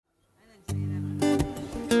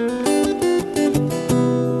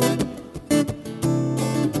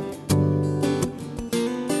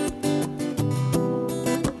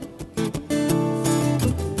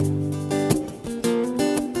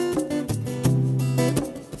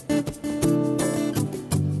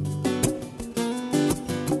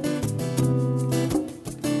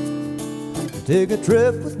Take a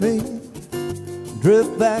trip with me,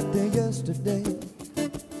 drift back to yesterday.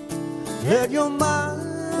 Let your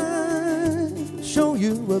mind show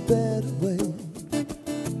you a better way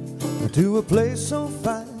to a place so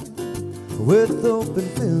fine with open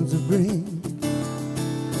fields of green,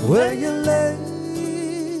 where you lay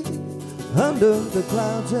under the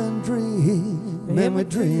clouds and dream, and we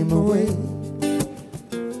dream away.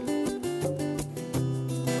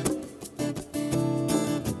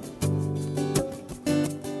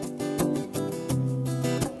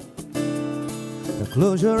 Now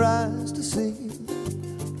close your eyes to see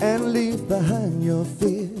and leave behind your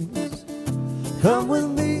fears. Come with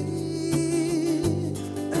me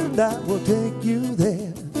and I will take you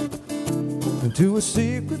there, into a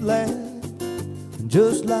secret land,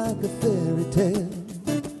 just like a fairy tale,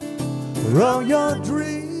 where all your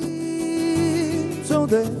dreams, so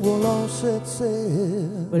they will all set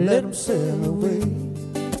sail. Well, let them sail away.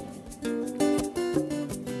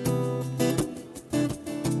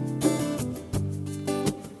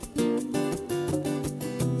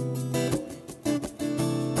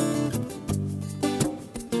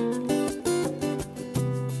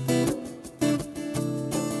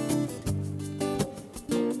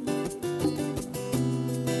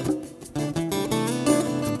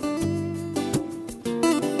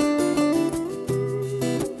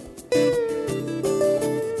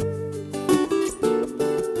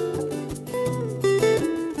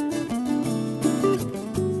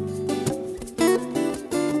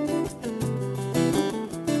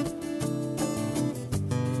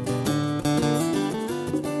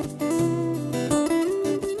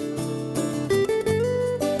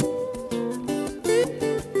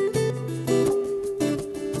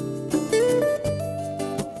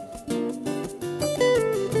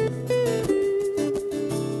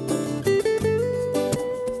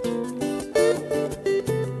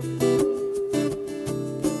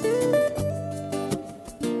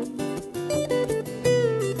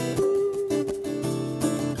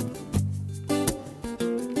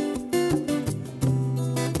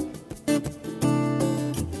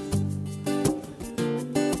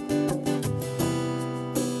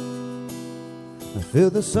 Feel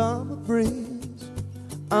the summer breeze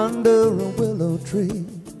under a willow tree.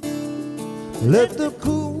 Let the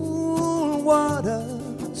cool water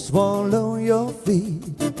swallow your feet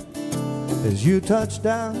as you touch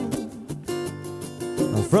down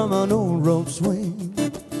from an old rope swing.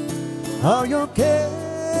 All your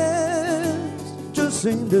cares just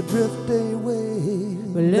seem to drift away.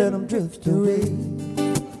 But let them drift away.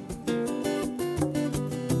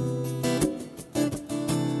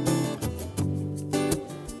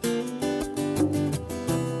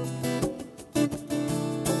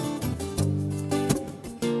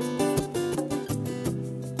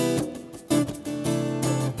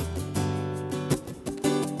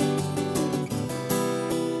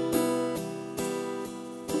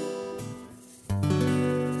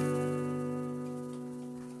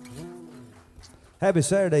 Happy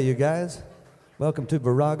Saturday, you guys. Welcome to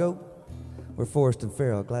Virago. We're Forrest and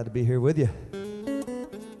Farrell. Glad to be here with you.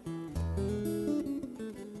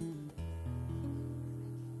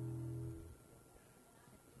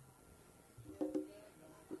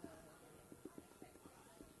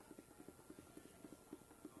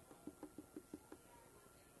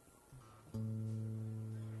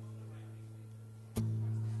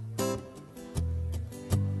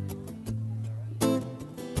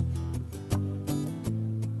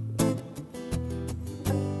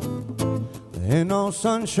 Ain't no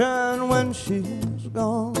sunshine when she's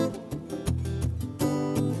gone.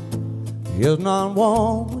 It's not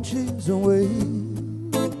warm when she's away.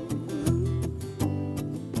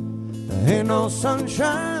 There ain't no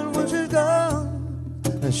sunshine when she's gone,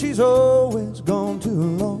 and she's always gone too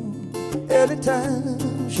long. Every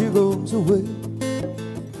time she goes away,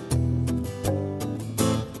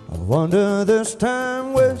 I wonder this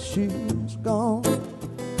time where she's gone.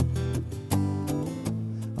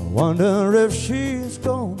 Wonder if she's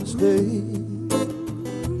gonna stay.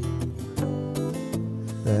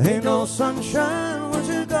 There ain't no sunshine when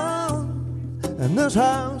she's gone, and this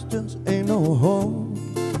house just ain't no home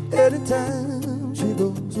anytime she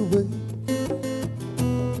goes away.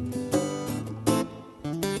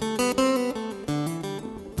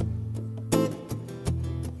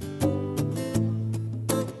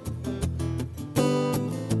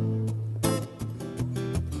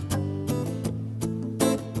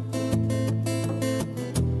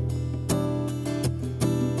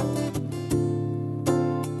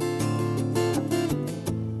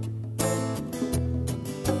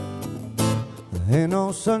 Ain't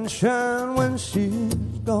no sunshine when she's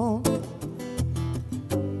gone.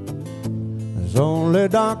 There's only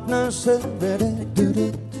darkness every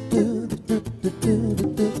day.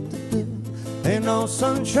 Ain't no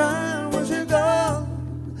sunshine when she's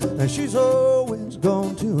gone, and she's always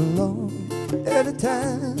gone too long. Every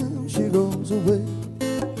time she goes away.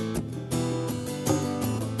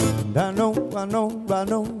 And I know, I know, I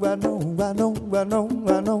know, I know, I know, I know,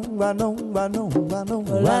 I know, I know, I know, I know, I know,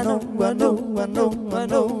 I know, I know, I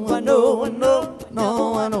know, I know, I know,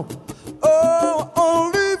 no, I know. Oh,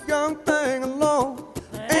 oh, leave young thing alone.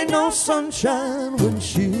 Ain't no sunshine when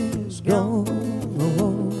she's gone.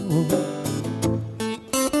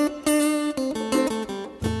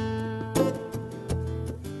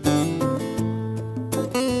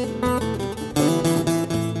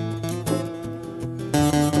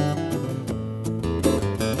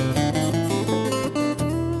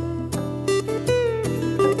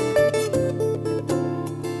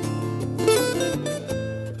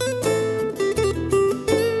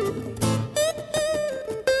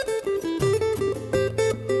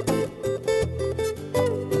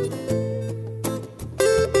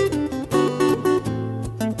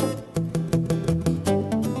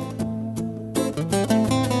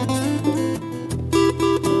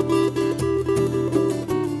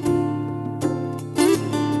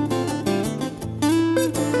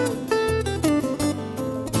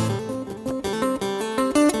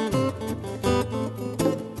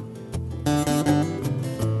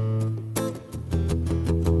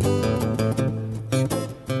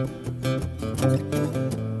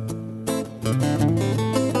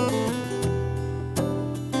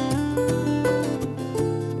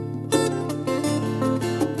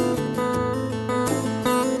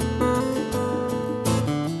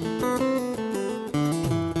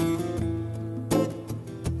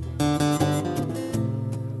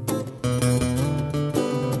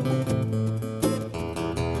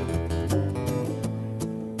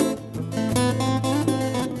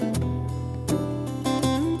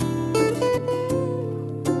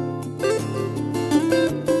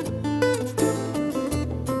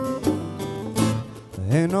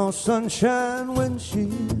 Ain't no sunshine when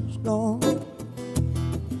she's gone.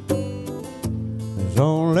 There's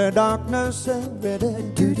only darkness every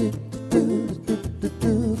day.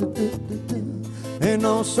 Ain't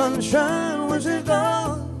no sunshine when she's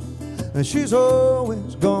gone, and she's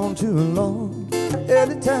always gone too long.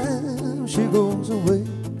 Every time she goes away,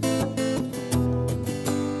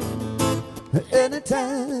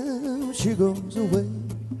 anytime she goes away,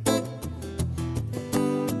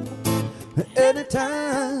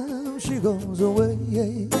 anytime she goes away,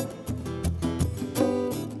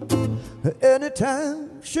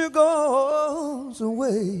 anytime she goes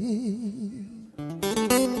away.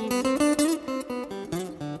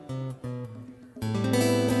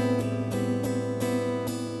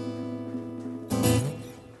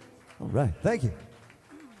 All right, thank you.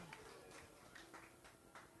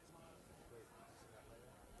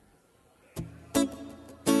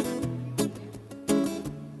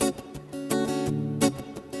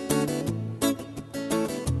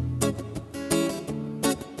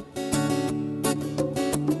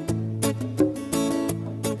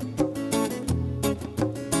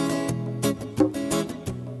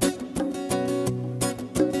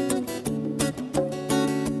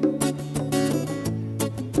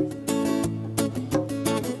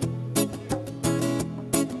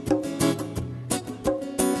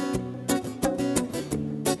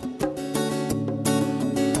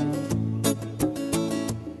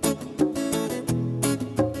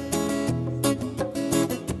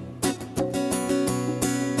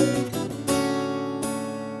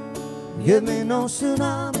 Give me no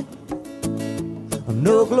tsunami,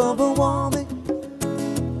 no global warming.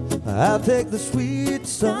 I'll take the sweet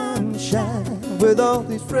sunshine with all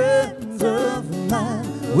these friends of mine.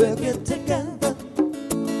 We'll get together,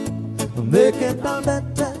 make it all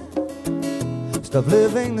better. Stop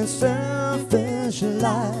living the selfish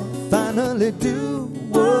life. Finally do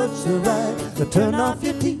what's right. Turn off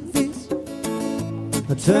your TVs,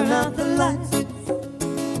 turn out the lights,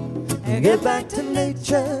 and get back to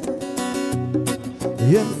nature.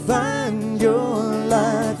 And find your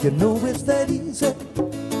life. You know it's that easy,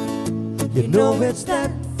 you know it's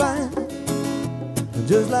that fine.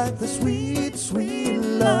 Just like the sweet, sweet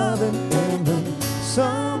loving in the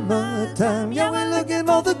summertime. Yeah, we're looking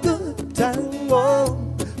for the good time. Whoa,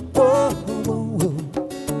 whoa, whoa, whoa.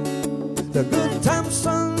 The good time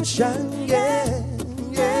sunshine. Yeah,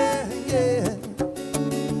 yeah, yeah.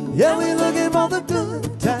 Yeah, we're looking for the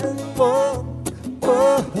good time. Whoa,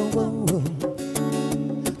 whoa, whoa, whoa.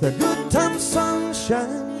 The good time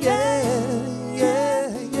sunshine, yeah, yeah,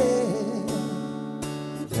 yeah.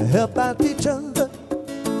 Help out each other,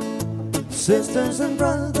 sisters and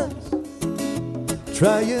brothers,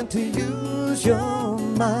 trying to use your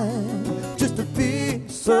mind just to be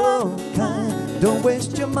so kind. Don't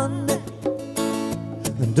waste your money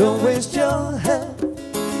and don't waste your health.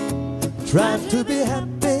 Try to be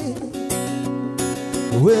happy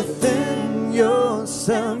within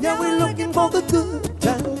yourself. Yeah, we're looking for the good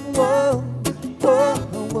time. Whoa, whoa,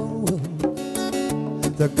 whoa, whoa.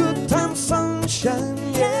 The good time sunshine.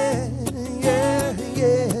 Yeah, yeah,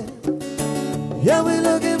 yeah. Yeah, we're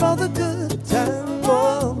looking for the good time.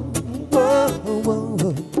 Whoa, whoa, whoa,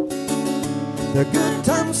 whoa. The good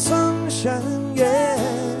time sunshine. Yeah,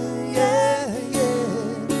 yeah, yeah.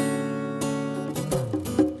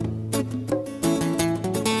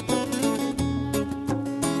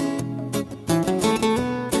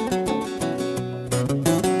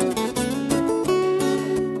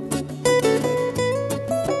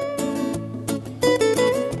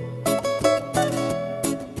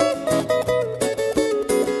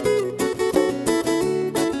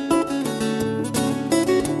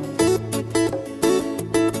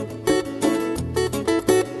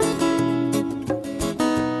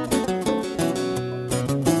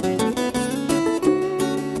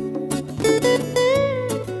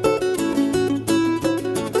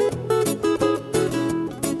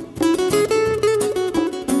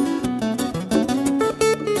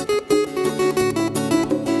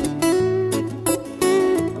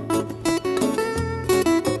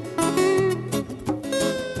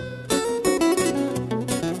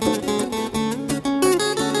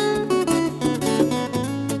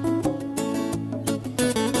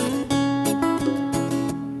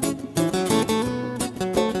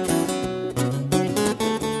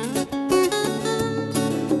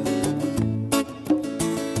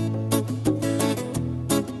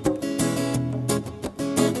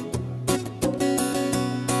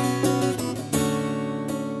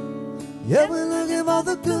 Yeah, we're looking for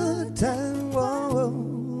the good time. Whoa,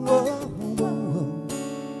 whoa, whoa, whoa.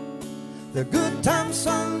 The good time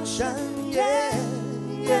sunshine. Yeah,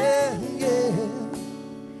 yeah, yeah.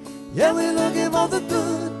 Yeah, we're looking for the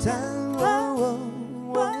good time. Whoa,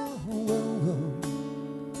 whoa, whoa, whoa.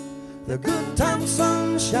 The good time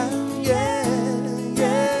sunshine. Yeah,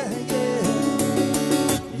 yeah, yeah.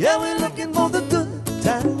 Yeah, we're looking for the good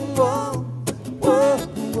time. Whoa, whoa,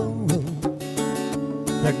 whoa, whoa.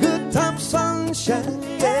 The good time sunshine,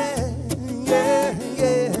 yeah, yeah,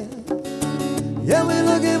 yeah. Yeah, we're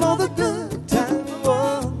looking for the good time,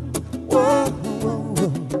 whoa, whoa, whoa, whoa.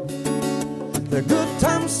 The good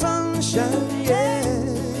time sunshine, yeah,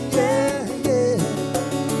 yeah, yeah.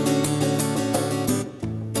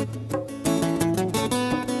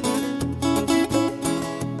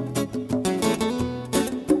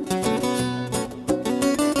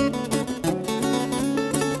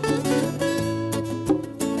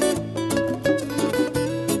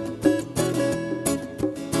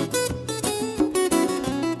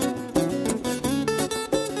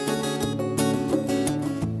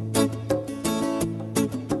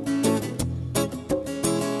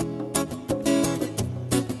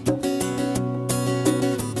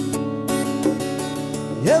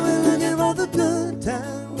 Yeah, we're looking for the good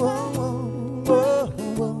time. Whoa, whoa, whoa,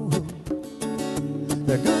 whoa, whoa.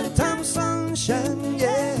 The good time sunshine.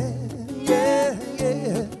 Yeah, yeah,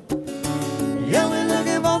 yeah. Yeah, we're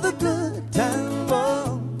looking for the good time.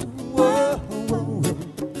 Whoa, whoa, whoa, whoa.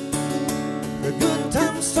 The good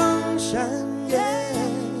time sunshine. Yeah,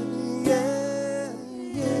 yeah,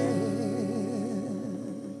 yeah.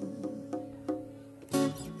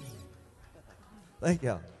 Thank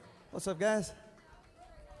y'all. What's up, guys?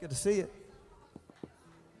 Good to see you.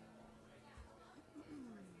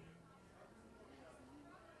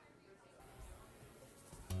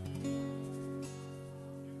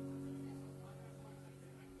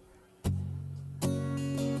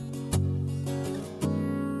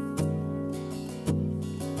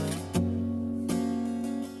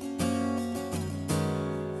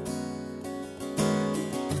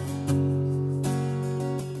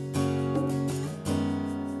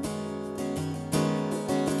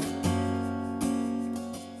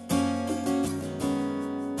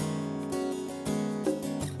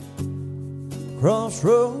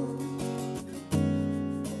 Crossroads,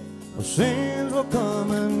 where scenes will come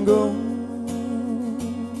and go.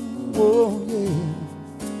 Oh yeah.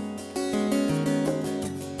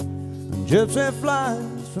 And gypsy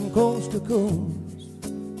flies from coast to coast,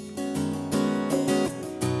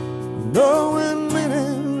 knowing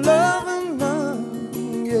meaning, loving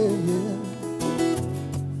none. Yeah, yeah.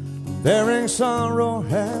 Bearing sorrow,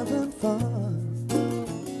 having fun.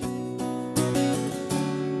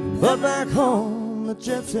 But back home the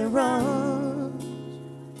gypsy runs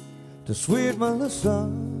to sweet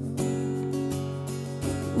Melissa.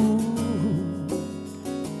 Ooh.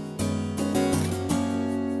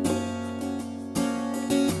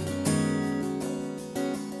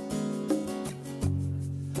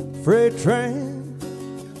 Freight train,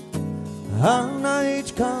 how now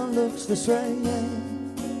each car looks the same.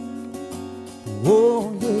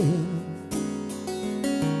 Oh yeah.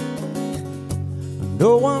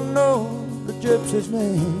 No one knows the gypsy's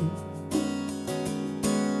name.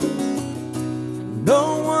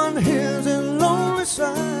 No one hears his lonely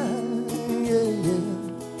sigh. Yeah, yeah.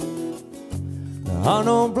 There are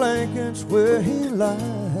no blankets where he lies.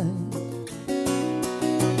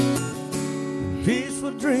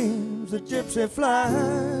 Peaceful dreams the gypsy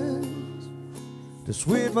flies to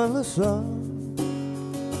sweet Melissa.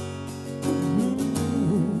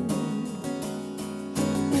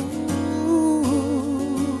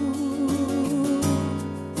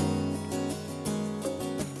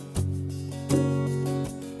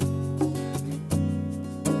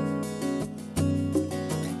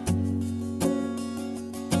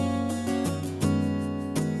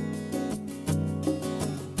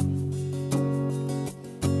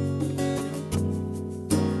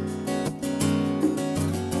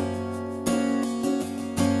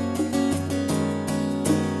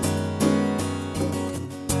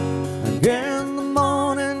 Again the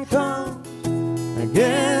morning comes,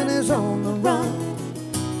 again he's on the run.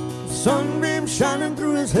 The sunbeam shining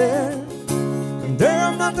through his hair, and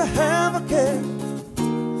dare not to have a care.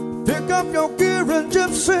 Pick up your gear and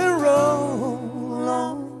gypsy roll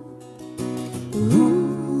on.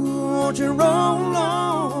 Ooh, won't you roll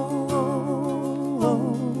on?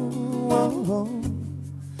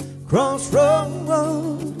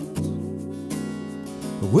 Crossroads,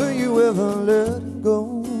 will you ever let it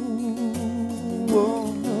go?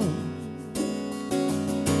 Oh, no.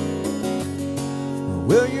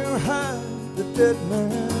 Will you hide the dead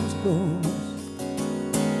man's ghost?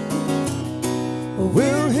 Or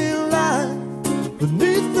will he lie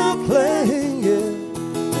beneath the clay? Yeah.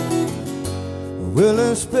 Or will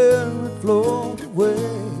his spirit float away?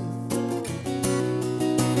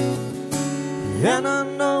 And I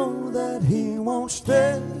know that he won't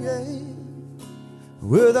stay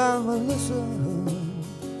without Melissa.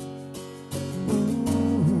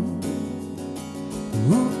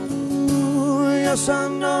 Yes, I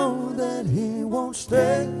know that he won't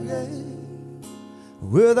stay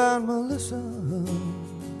without Melissa.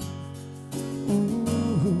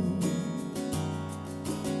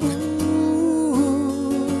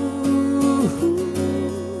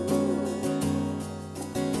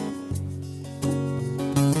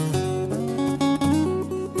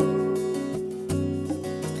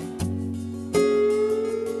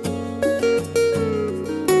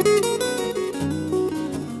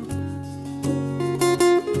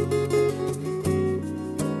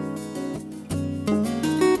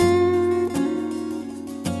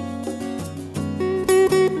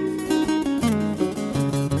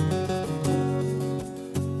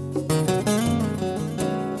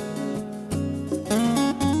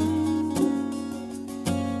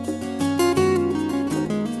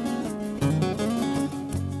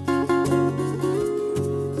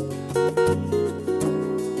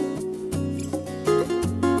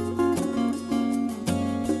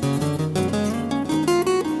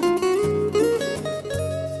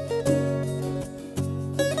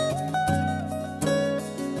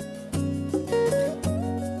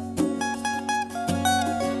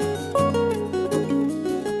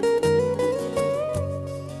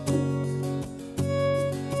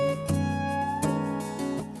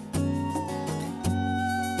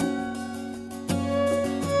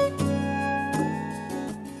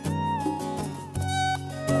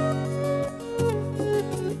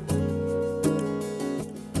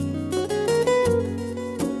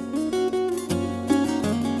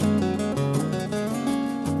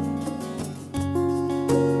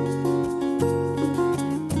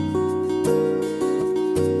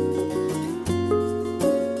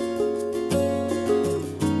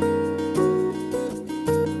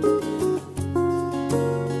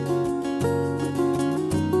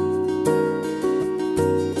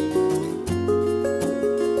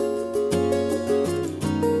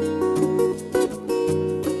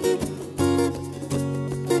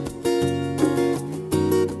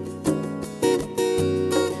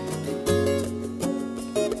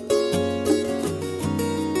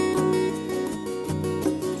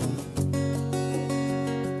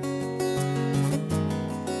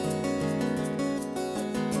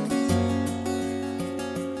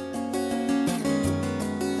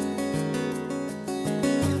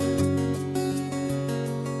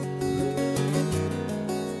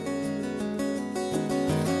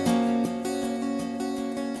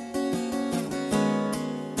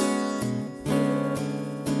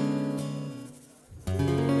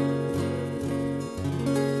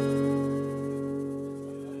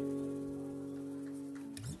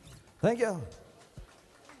 Thank you.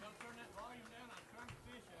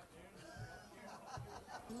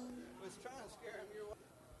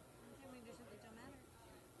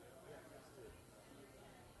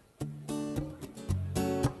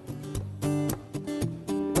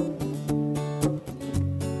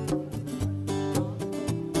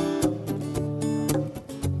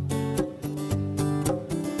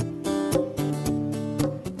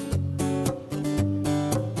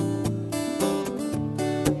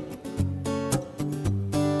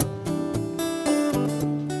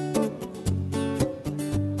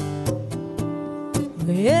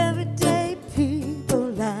 Everyday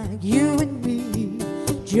people like you and me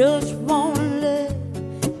just won't live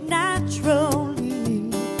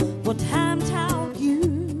naturally. Well, time taught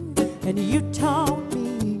you and you taught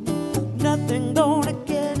me nothing gonna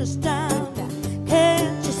get us down.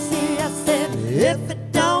 Can't you see? I said, if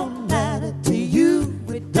it don't matter to you,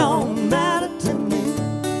 it don't matter to me.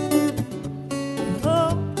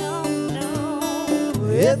 Oh, no,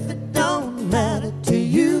 no. If it don't matter to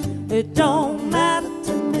you, it don't matter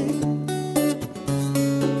to me.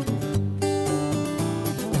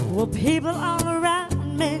 Well, people all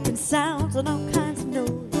around making sounds and all kinds of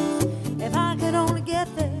noise. If I could only get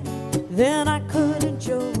there, then I could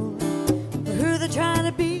enjoy who they're trying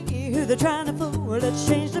to be, who they're trying to fool. Let's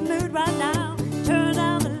change the mood right now. Turn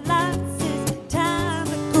down the lights, it's time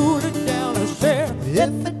to cool it down. I said,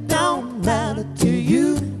 if it don't matter to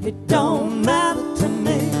you, it don't matter to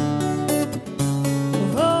me.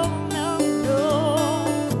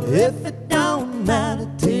 If it don't matter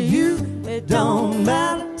to you, it don't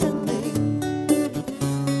matter to me.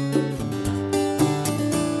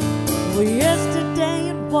 Well, yesterday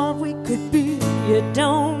and what we could be, it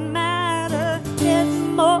don't matter. It's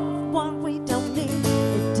more what we don't need.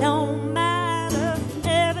 It don't matter.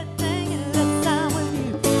 Everything is the time with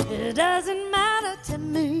you. It doesn't matter to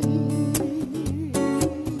me.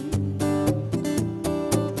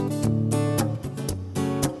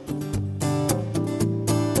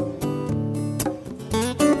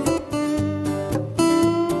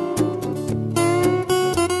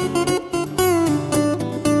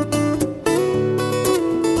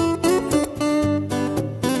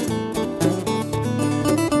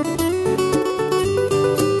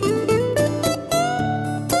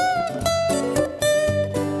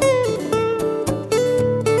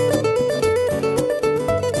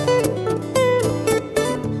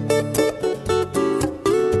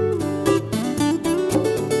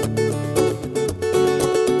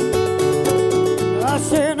 I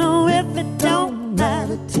said, no, if it don't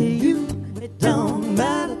matter to you, it don't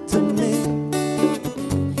matter to me.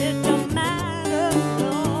 It don't matter,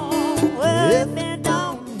 no. Well, if it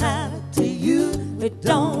don't matter to you, it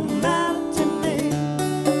don't matter to me.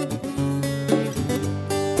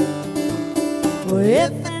 Well,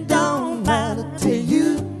 if it don't matter to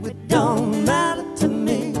you, it don't matter to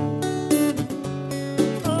me.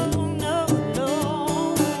 Oh, no,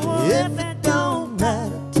 no. If it don't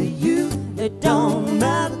matter to you, it don't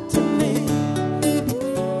matter to me.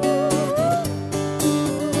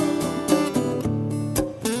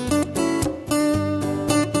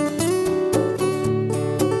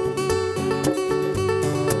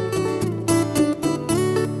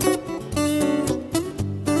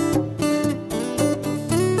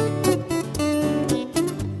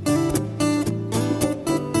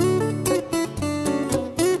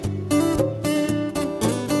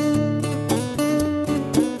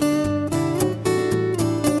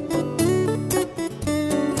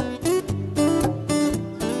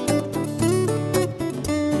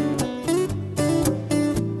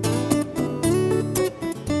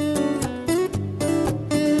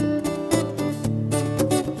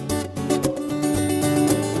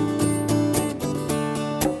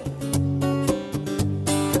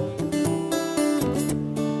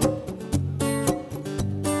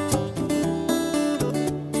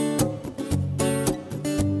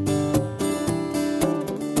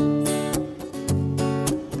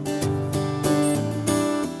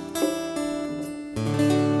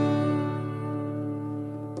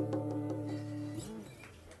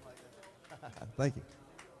 Thank you.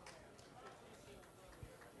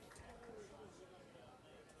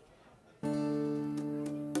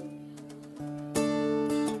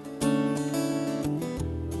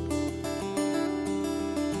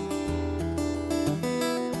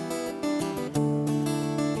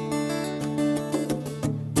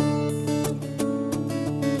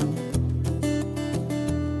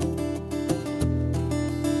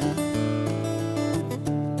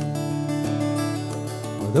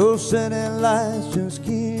 Those city lights just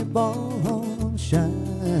keep on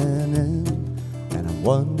shining, and I'm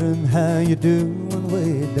wondering how you're doing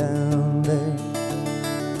way down there.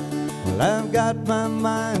 Well, I've got my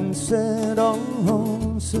mind set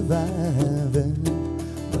on surviving,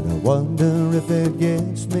 but I wonder if it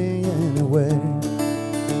gets me anywhere.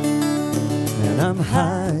 And I'm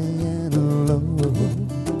high and low,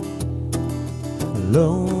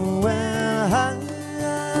 low and high,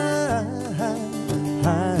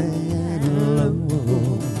 high and low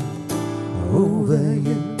over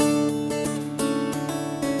you.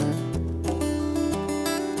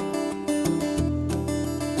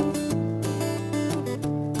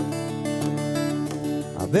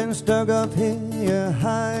 I've been stuck up here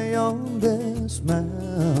high on this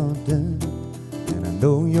mountain, and I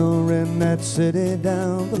know you're in that city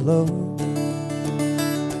down below,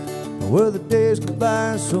 where the days go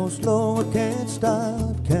by so slow I can't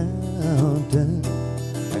stop counting.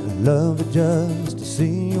 And I'd love it just to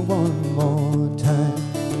see you one more time.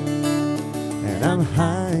 And I'm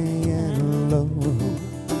high and low,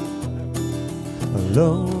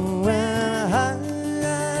 low and high,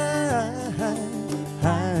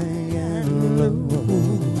 high and low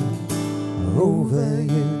over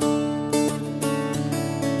you.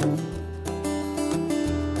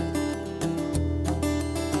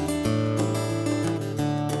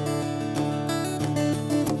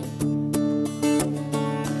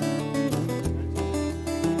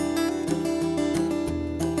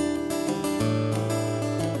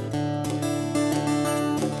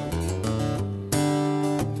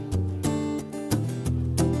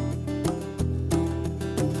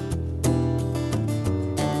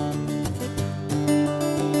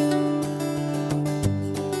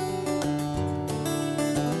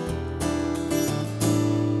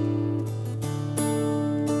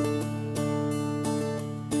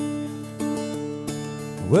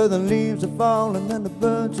 Where the leaves are falling and the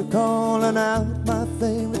birds are calling out my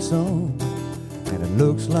favorite song, and it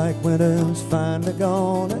looks like winter's finally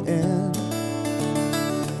gonna end.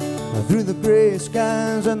 Through the gray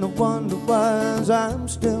skies and the wonder whys, I'm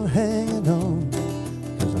still hanging on,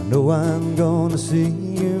 'cause I know I'm gonna see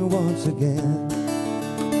you once again.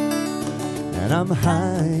 And I'm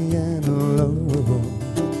high and low,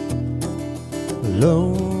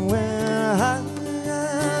 low and high,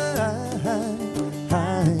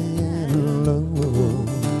 high and low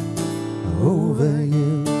over you.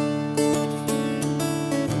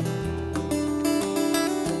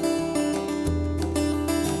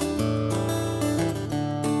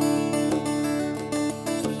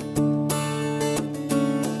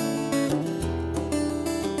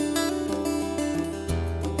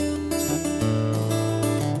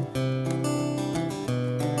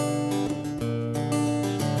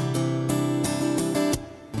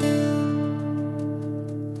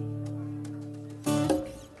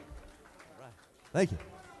 Thank you.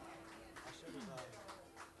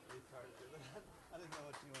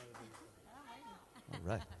 All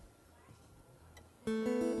right.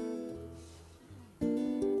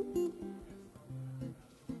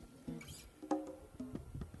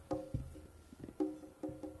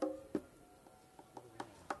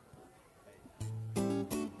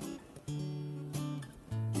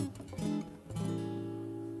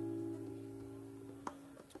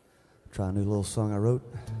 Try a new little song I wrote.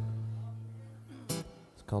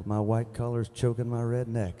 Called My White Collar's Choking My Red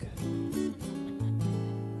Neck.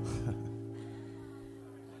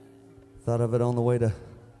 Thought of it on the way to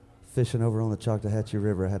fishing over on the Choctawhatchee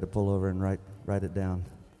River. I had to pull over and write it down.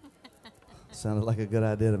 Sounded like a good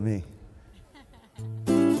idea to me.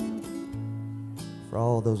 For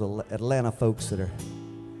all those Atlanta folks that are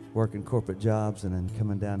working corporate jobs and then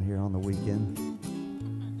coming down here on the weekend.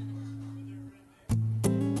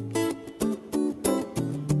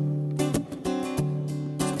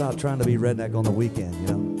 About trying to be redneck on the weekend, you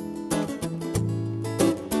know.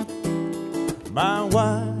 My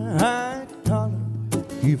white collar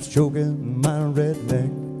keeps choking my redneck.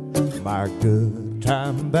 My good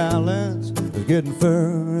time balance is getting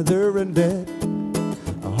further in debt.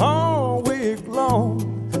 All week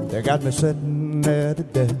long, they got me sitting at a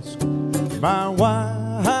desk. My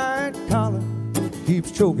white collar keeps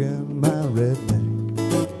choking my redneck.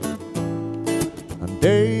 And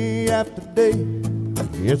day after day,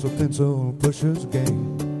 it's a pencil pusher's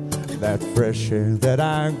game. That fresh air that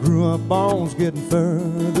I grew up on's getting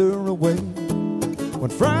further away. When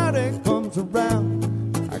Friday comes around,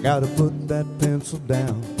 I gotta put that pencil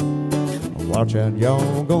down. Watch out,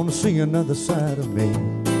 y'all gonna see another side of me.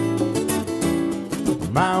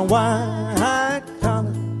 My white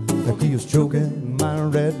collar that keeps choking my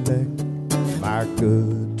redneck. My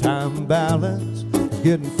good time balance is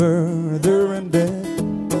getting further in debt.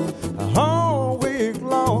 All week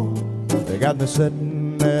long, they got me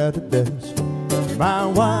sitting at a desk. My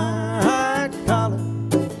white collar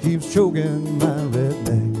keeps choking my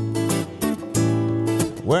redneck.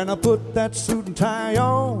 When I put that suit and tie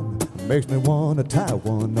on, it makes me want to tie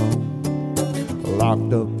one on.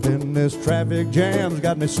 Locked up in this traffic jam's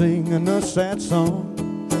got me singing a sad song.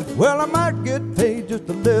 Well, I might get paid just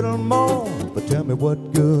a little more, but tell me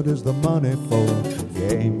what good is the money for if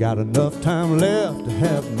you ain't got enough time left to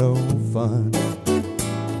have no fun.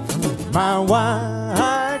 My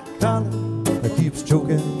white collar keeps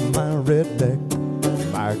choking my redneck.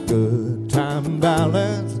 My good time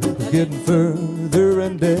balance is getting further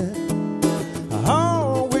in debt.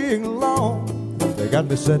 All week long, they got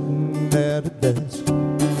me sitting at a desk.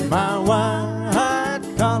 My white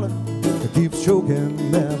collar keeps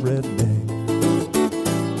choking that redneck.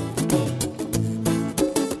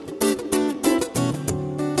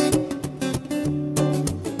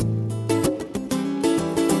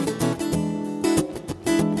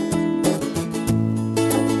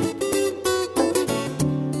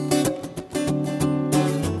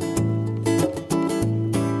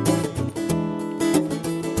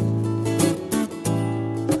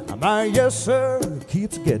 My yes sir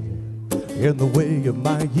keeps getting in the way of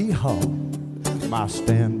my yeehaw. My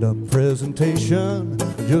stand-up presentation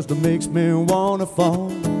just makes me wanna fall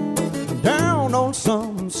down on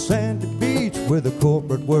some sandy beach where the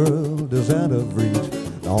corporate world is out of reach.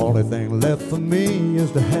 The only thing left for me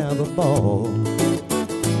is to have a ball.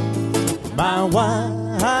 My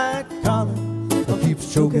white collar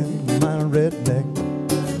keeps choking my redneck.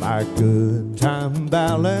 My good time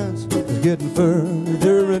balance is getting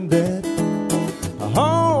further in debt.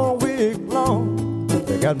 All week long,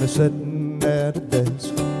 they got me sitting at a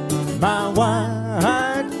desk. My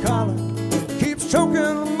white collar keeps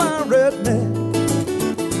choking my redneck.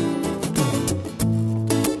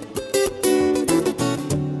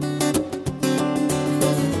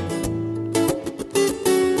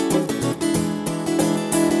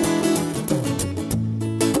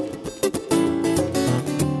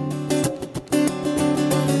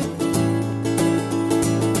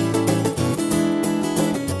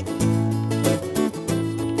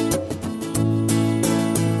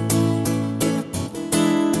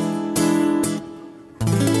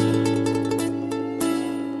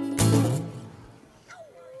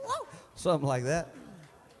 Something like that.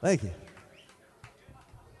 Thank you.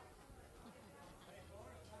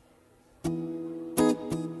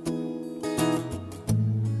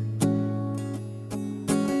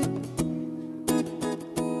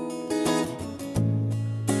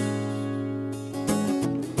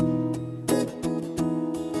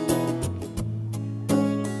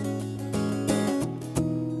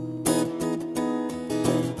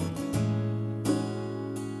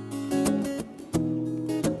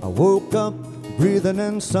 Woke up breathing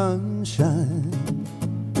in sunshine,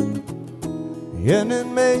 and it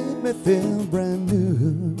made me feel brand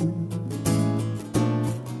new.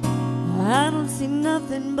 I don't see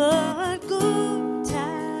nothing but good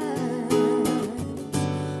times.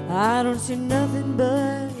 I don't see nothing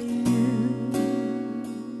but you.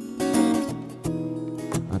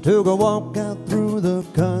 I took a walk out through the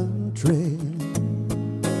country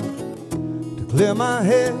to clear my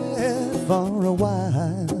head for a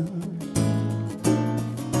while.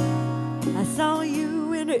 I saw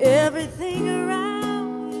you in everything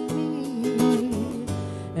around me,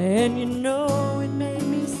 and you know it made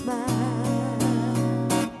me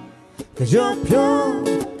smile. 'Cause you're pure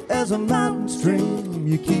as a mountain stream.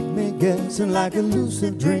 You keep me guessing like a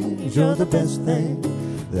lucid dream. You're the best thing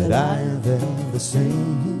that I have ever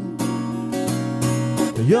seen.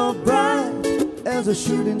 You're bright as a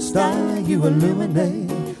shooting star. You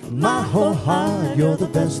illuminate my whole heart. You're the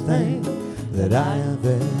best thing that I have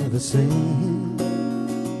ever seen.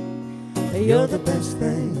 You're the best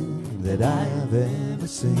thing that I have ever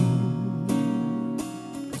seen.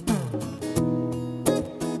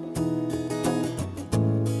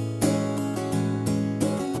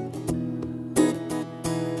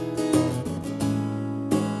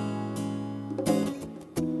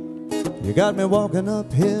 You got me walking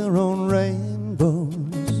up here on rainbows,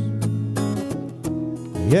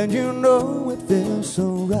 and you know it feels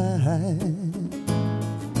so right.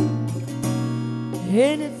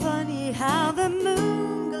 Ain't it funny how the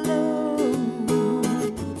moon glows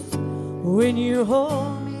when you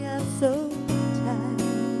hold me up so tight?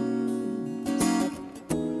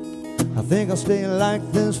 I think I'll stay like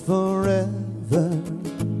this forever,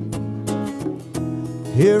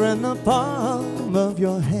 here in the palm of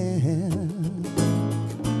your hand.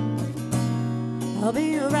 I'll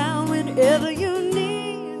be around whenever you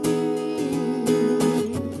need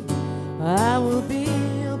me. I will be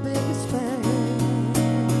your biggest fan.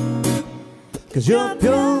 'Cause you're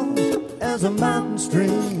pure as a mountain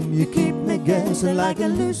stream. You keep me guessing like a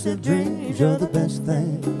lucid dream. You're the best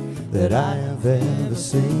thing that I have ever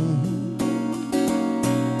seen.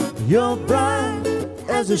 You're bright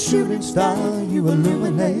as a shooting star. You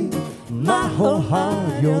illuminate my whole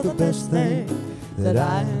heart. You're the best thing that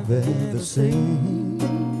I have ever seen.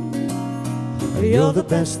 You're the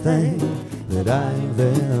best thing that I've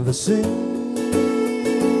ever seen.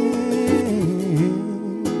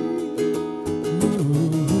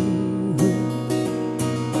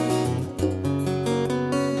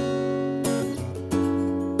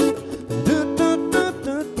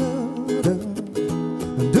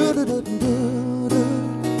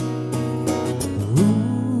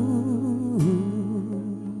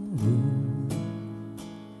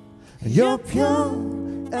 You're pure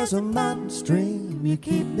as a mountain stream. You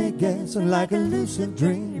keep me guessing like a lucid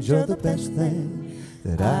dream. You're the best thing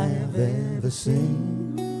that I have ever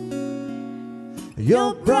seen.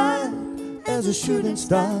 You're bright as a shooting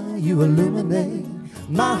star. You illuminate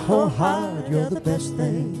my whole heart. You're the best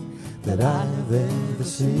thing that I have ever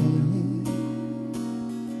seen.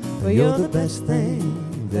 You're the best thing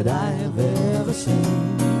that I have ever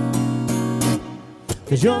seen.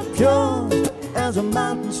 'Cause you're pure as a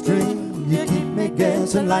mountain stream. You keep me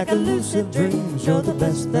guessing like a lucid dream. You're the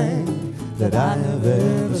best thing that I have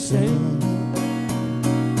ever seen.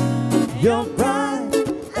 You're bright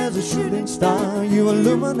as a shooting star. You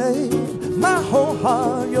illuminate my whole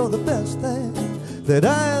heart. You're the best thing that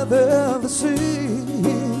I have ever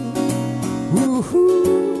seen.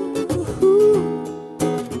 Ooh-hoo, ooh-hoo.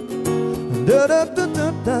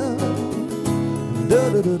 Da-da-da-da-da.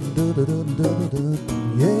 Da-da-da-da-da-da-da-da.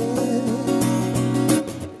 Yeah.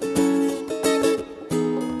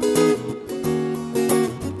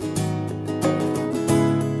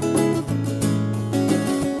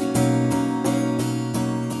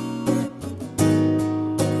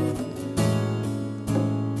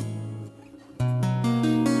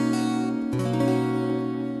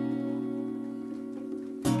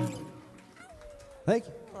 Thank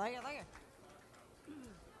you. Thank you, thank you.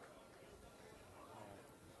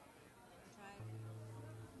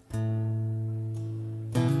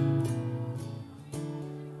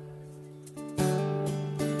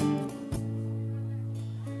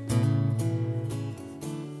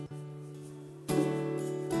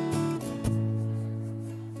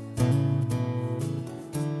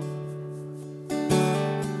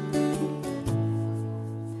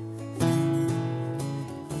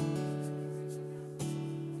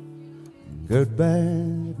 Good,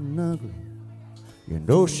 bad, and ugly. You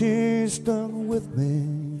know she's stuck with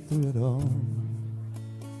me through it all.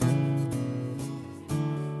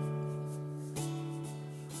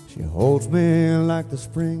 She holds me like the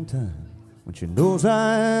springtime when she knows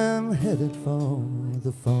I'm headed for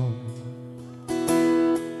the fall.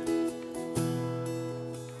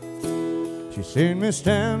 She's seen me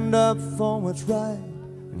stand up for what's right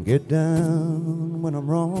and get down when I'm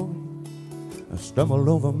wrong. I stumble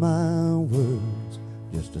over my words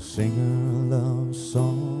just to sing her love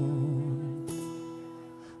song.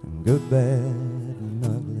 And good, bad, and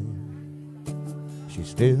ugly, she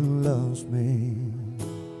still loves me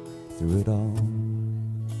through it all.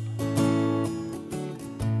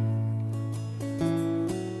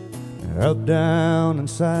 Up, down, and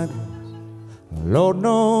sideways, Lord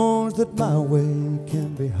knows that my way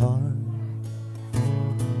can be hard.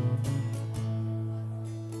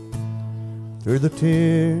 Through the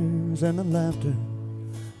tears and the laughter,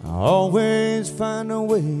 I always find a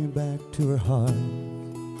way back to her heart.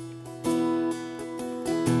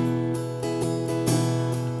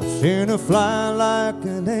 I've seen her fly like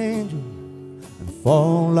an angel and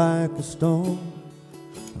fall like a stone,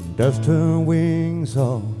 and dust her wings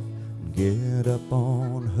off and get up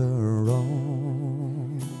on her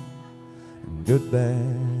own. And good,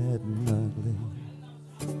 bad, and ugly,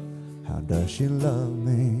 how does she love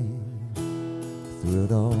me through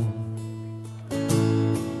it all?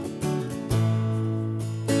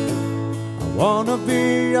 I wanna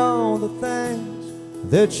be all the things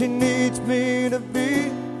that she needs me to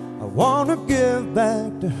be. I wanna give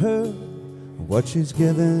back to her what she's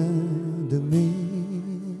given to me.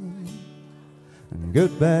 And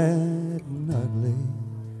good, bad, and ugly,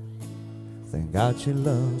 thank God she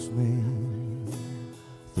loves me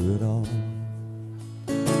through it all.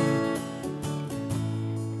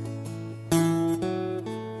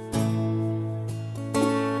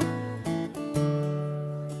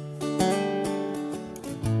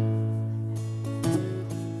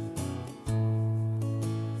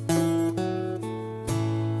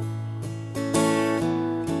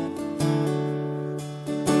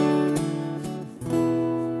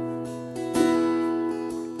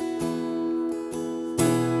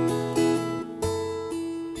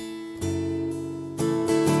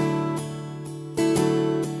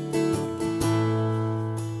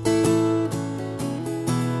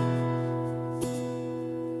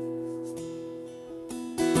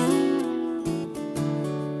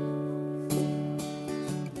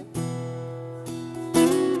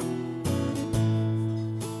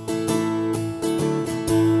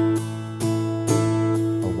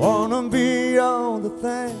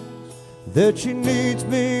 things that she needs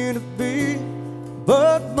me to be,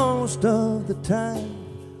 but most of the time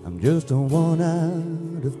I'm just a 1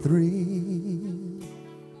 out of 3.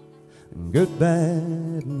 Good,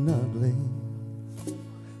 bad, and ugly.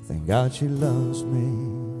 Thank God she loves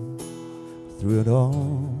me through it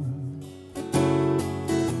all.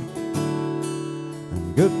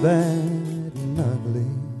 I'm good, bad, and ugly.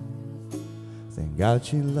 Thank God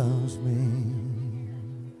she loves me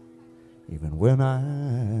even when I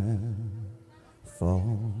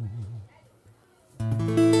fall.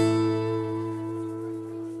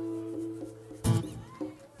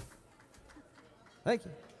 Thank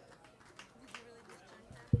you.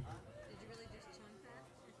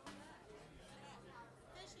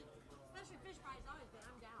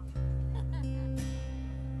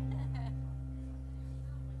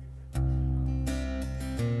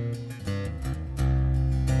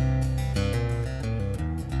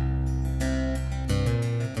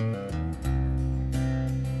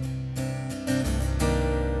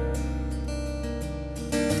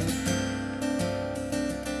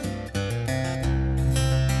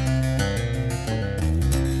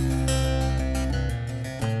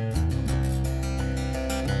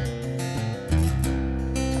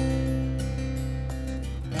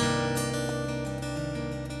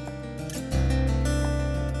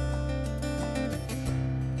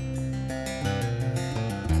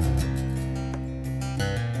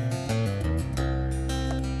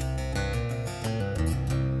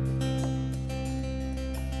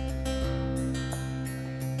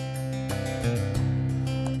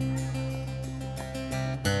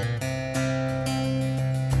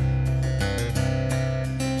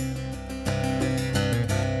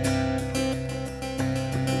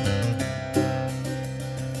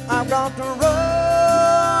 I've got to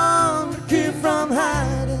run to keep from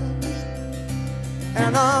hiding,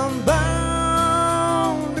 and I'm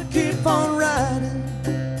bound to keep on riding.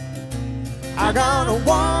 I got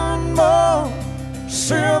one more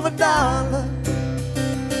silver dollar,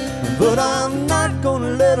 but I'm not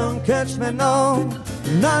gonna let them catch me, no.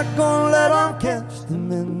 Not gonna let them catch the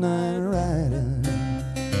midnight rider.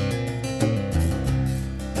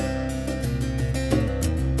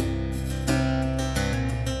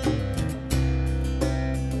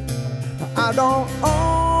 I don't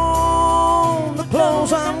own the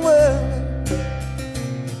clothes I'm wearing,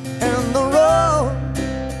 and the road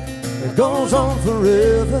that goes on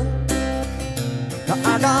forever.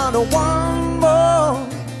 I got one more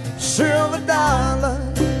silver dollar,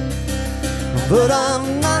 but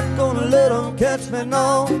I'm not gonna let them catch me,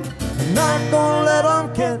 no. I'm not gonna let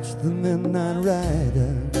them catch the midnight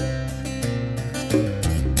rider.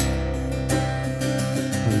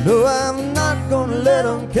 No, I'm not gonna let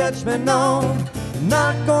them catch me, no.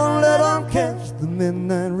 Not gonna let them catch the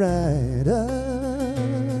midnight rider.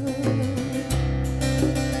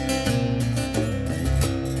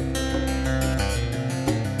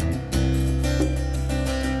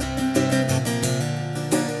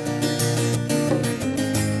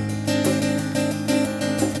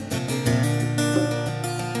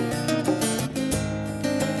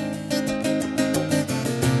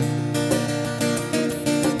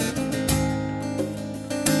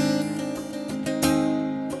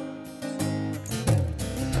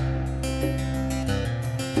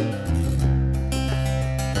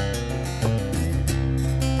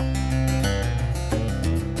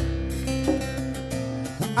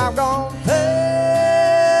 I've gone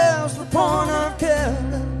past the point of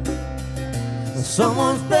killing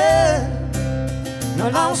someone's bed,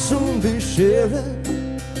 and I'll soon be sharing.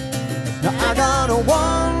 Now I got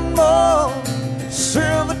one more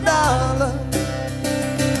silver dollar,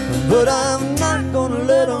 but I'm not gonna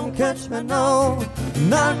let them catch me, no.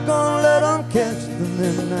 Not gonna let them catch the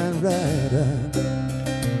midnight rider.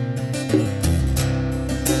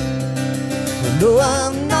 No,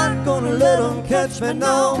 I'm not gonna let them catch me,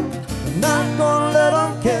 no. I'm not gonna let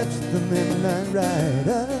them catch the midnight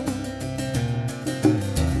rider.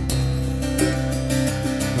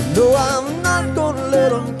 No, I'm not gonna let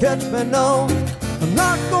them catch me, no. I'm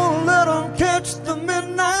not gonna let them catch the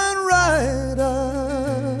midnight rider.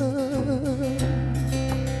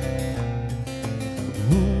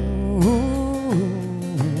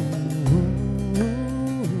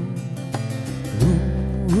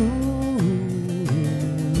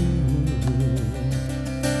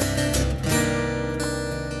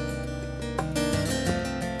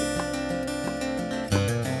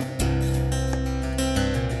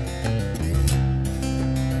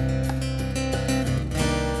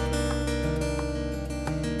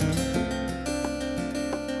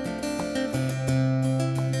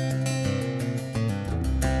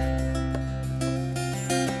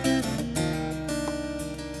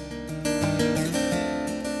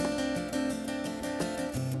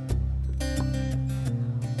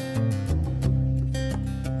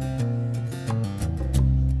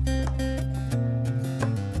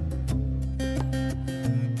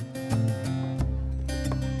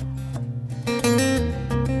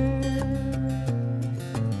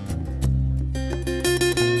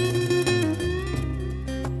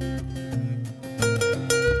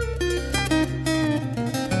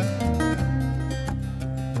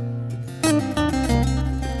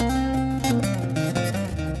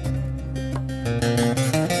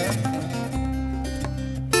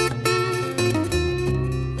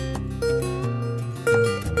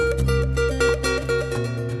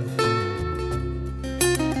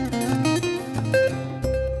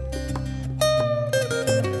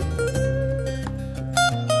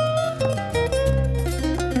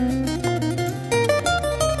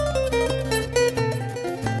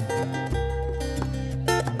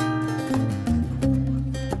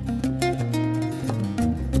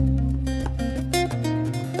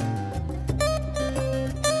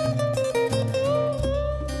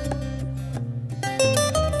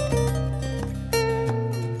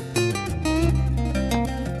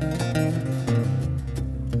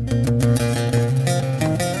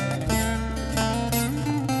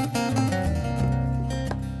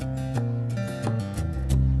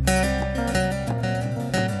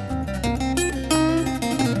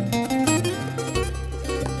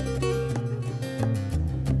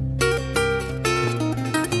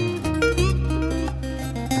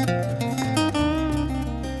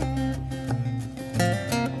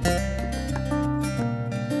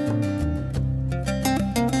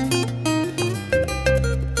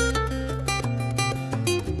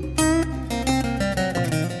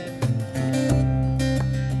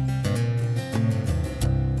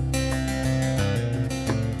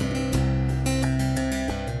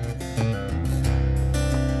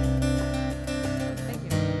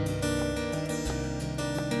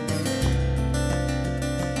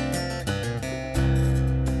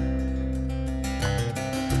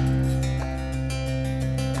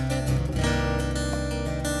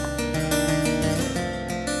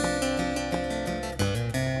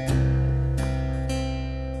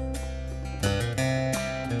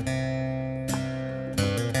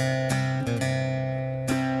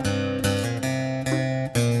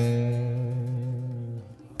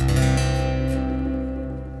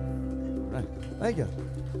 right. Thank you.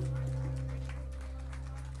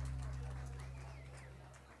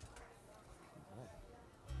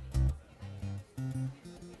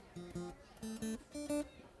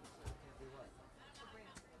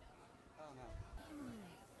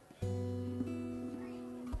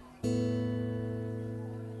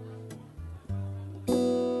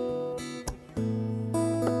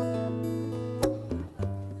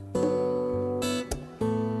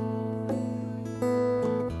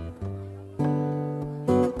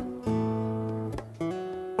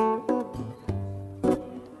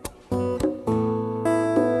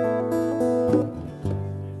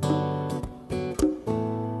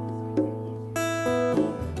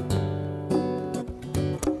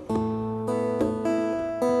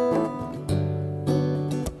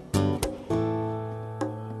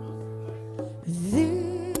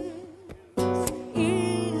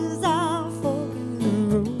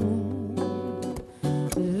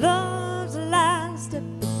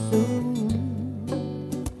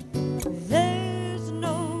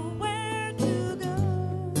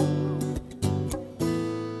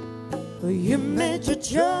 You made your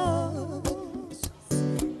choice.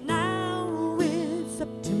 Now it's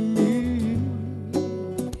up to me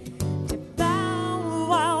to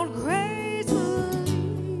bow out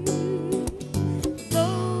gracefully.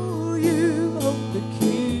 Though you hold the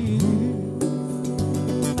key,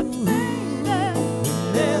 whenever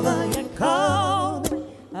you call me,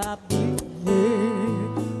 I'll be there.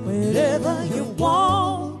 Wherever you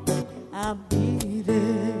want, I'll be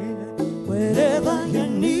there. Wherever you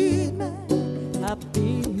need me, I'll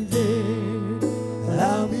be there.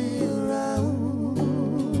 I'll be around.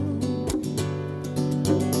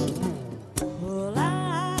 Well,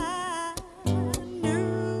 I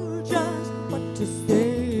knew just what to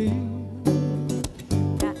say.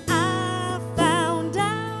 Now I found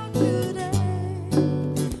out today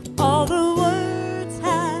all the words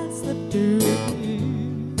had slipped away.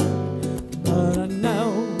 But I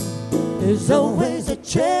know there's always a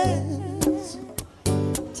chance.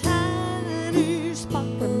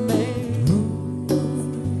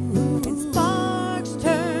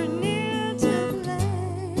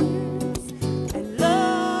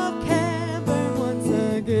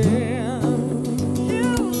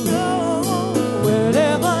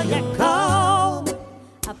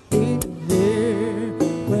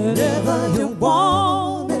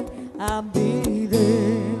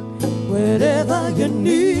 You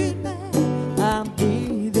need me, I'll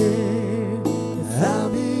be there. I'll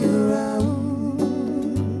be around.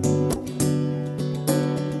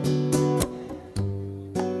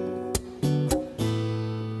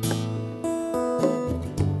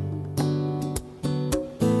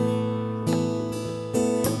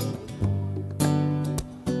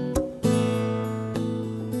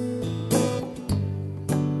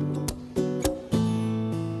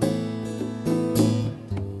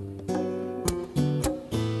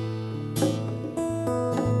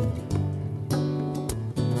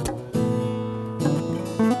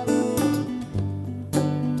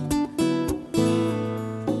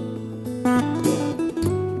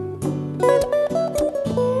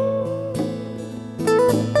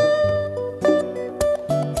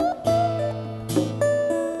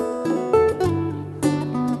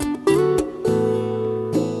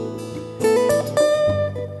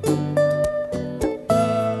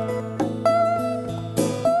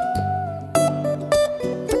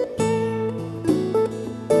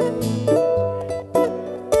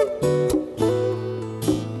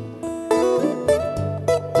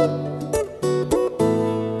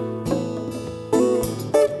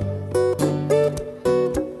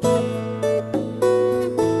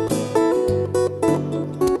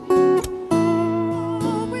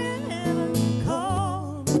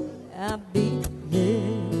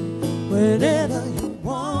 Whenever you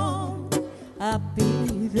want, I'll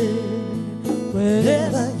be there.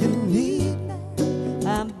 Whenever you need me,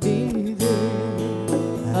 I'll be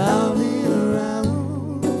there. I'll be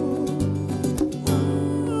around.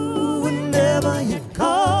 Whenever you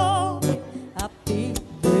call me, I'll be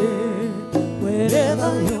there.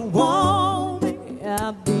 Whenever you want me,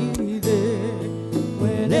 I'll be there.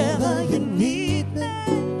 Whenever you need me,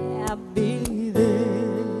 I'll be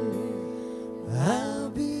there. I'll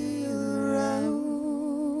be around.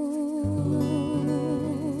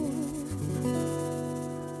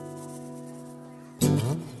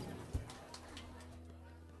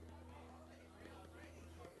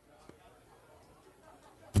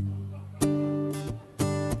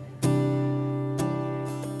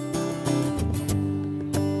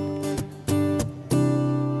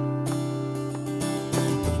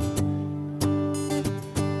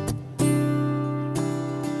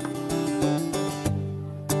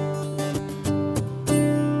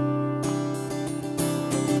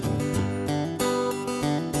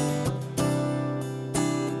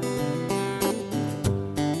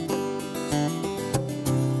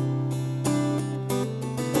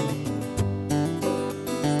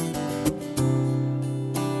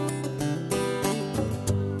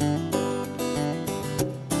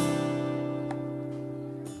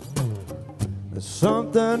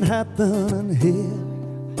 something happening here.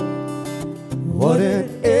 What it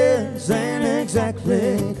is ain't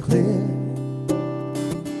exactly clear.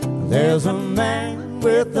 There's a man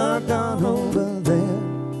with a gun over there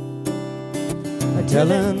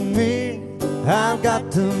telling me I've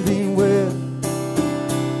got to beware.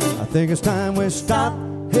 I think it's time we stop.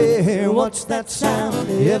 Hey, what's that sound?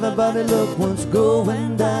 Everybody look what's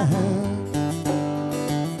going down.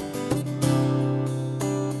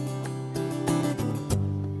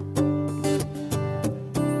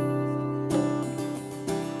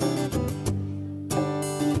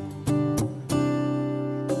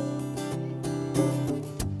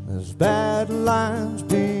 There's bad lines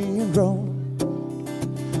being drawn.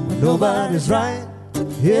 Nobody's right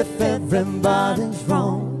if everybody's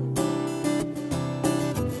wrong.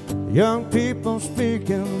 Young people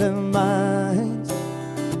speaking their minds,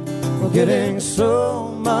 getting so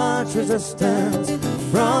much resistance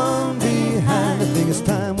from behind. I think it's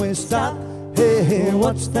time we stop. Hey,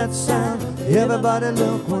 what's that sound? Everybody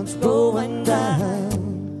look what's going down.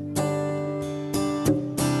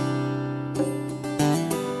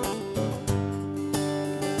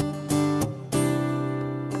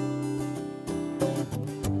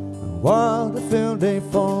 What a field day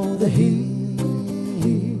for the heat.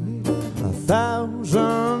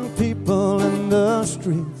 1,000 people in the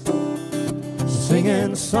streets,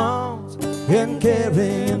 singing songs and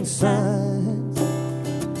carrying signs,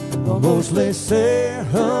 mostly say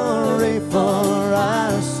hurry for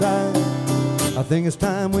our side. I think it's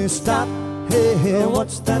time we stop. Hey,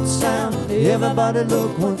 what's that sound? Everybody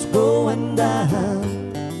look what's going down.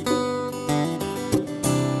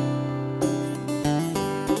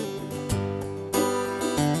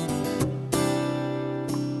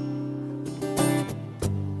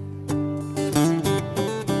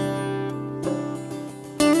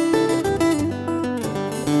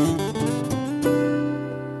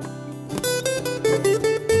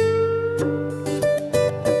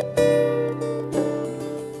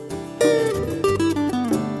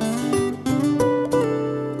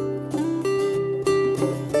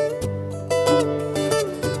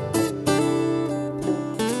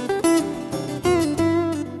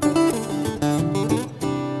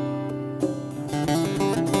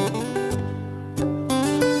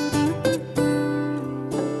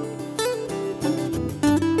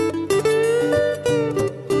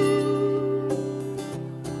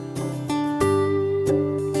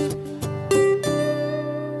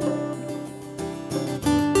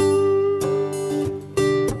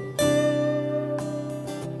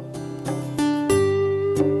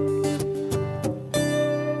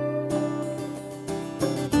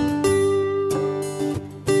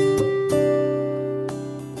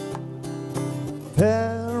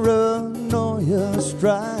 Paranoia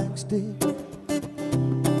strikes deep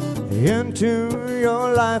into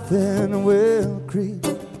your life and will creep.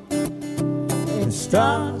 It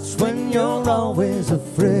starts when you're always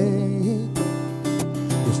afraid.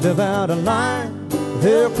 You step out of line,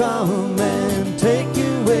 they'll come and take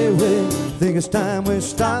you away. Think it's time we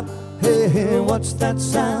stop. Hey, what's that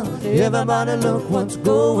sound? Everybody look what's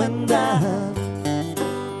going down.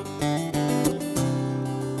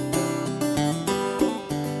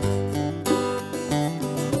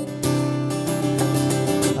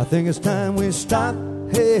 I think it's time we stop.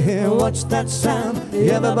 Hey, what's that sound?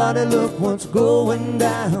 Everybody look what's going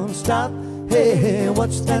down. Stop. Hey,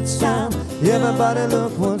 what's that sound? Everybody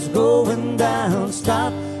look what's going down.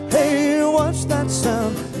 Stop. Hey, what's that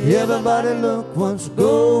sound? Everybody look what's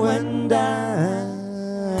going down.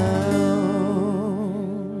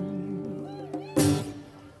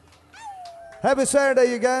 Happy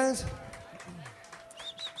Saturday, you guys.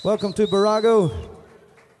 Welcome to Barago.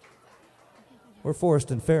 We're Forrest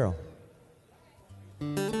and Farrell.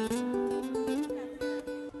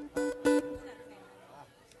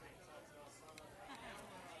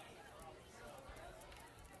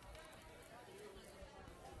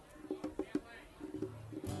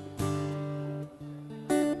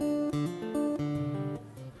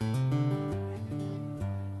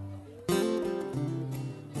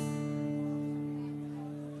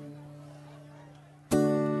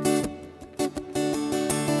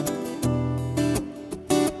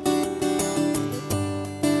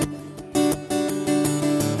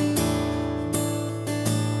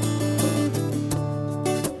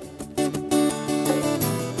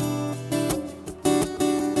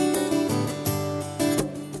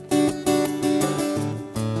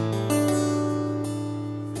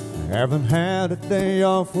 Haven't had a day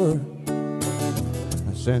off work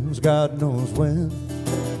since God knows when.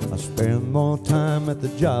 I spend more time at the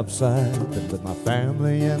job site than with my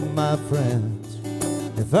family and my friends.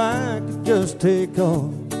 If I could just take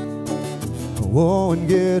on and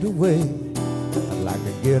get away, I'd like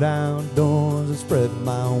to get outdoors and spread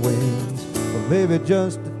my wings for maybe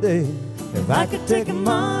just a day. If I could take a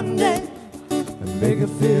Monday and make it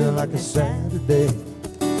feel like a Saturday,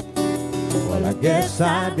 well, I guess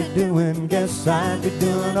I'd be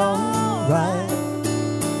doing all right.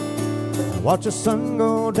 Watch the sun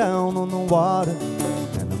go down on the water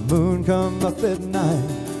and the moon come up at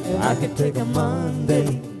night. If I could take a Monday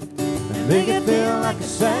and make it feel like a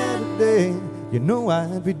Saturday, you know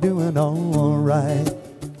I'd be doing all right.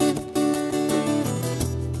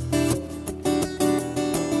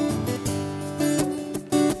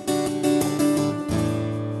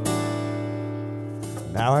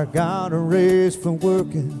 Now I got a raise for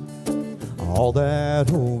working all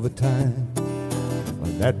that overtime,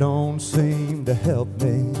 but that don't seem to help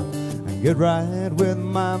me and get right with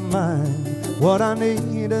my mind. What I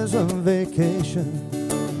need is a vacation,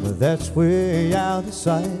 but that's way out of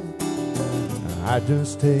sight. I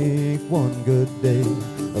just take one good day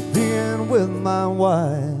of being with my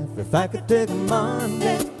wife. If I could take a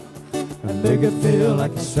Monday and make it feel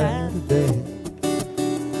like a Saturday,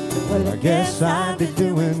 well, I guess I'd be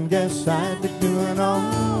doing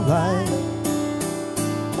all right.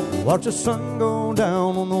 Watch the sun go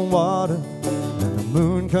down on the water and the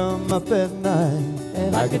moon come up at night.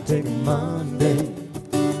 If I could take a Monday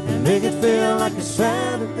and make it feel like a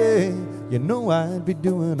Saturday, you know I'd be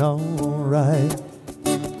doing all right.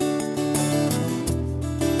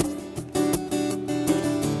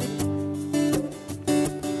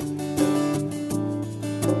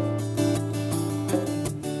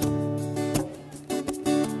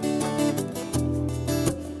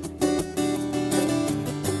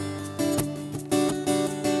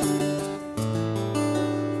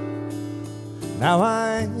 Now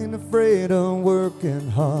I ain't afraid of working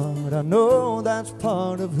hard. I know that's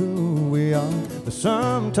part of who we are. But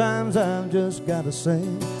sometimes I've just got to say,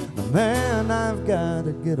 man, I've got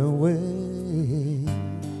to get away.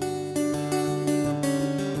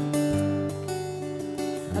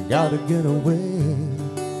 I got to get away.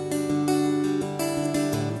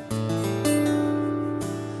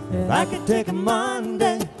 If I could take a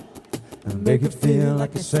Monday and make it feel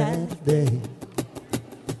like a Saturday,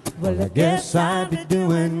 well, I guess I'd be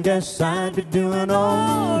doing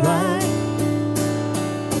all right.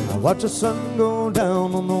 I watch the sun go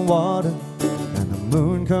down on the water and the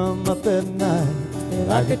moon come up at night. If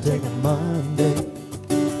I could take a Monday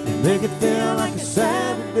and make it feel like a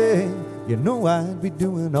Saturday, you know I'd be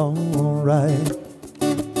doing all right.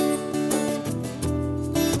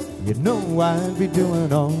 You know I'd be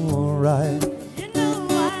doing all right.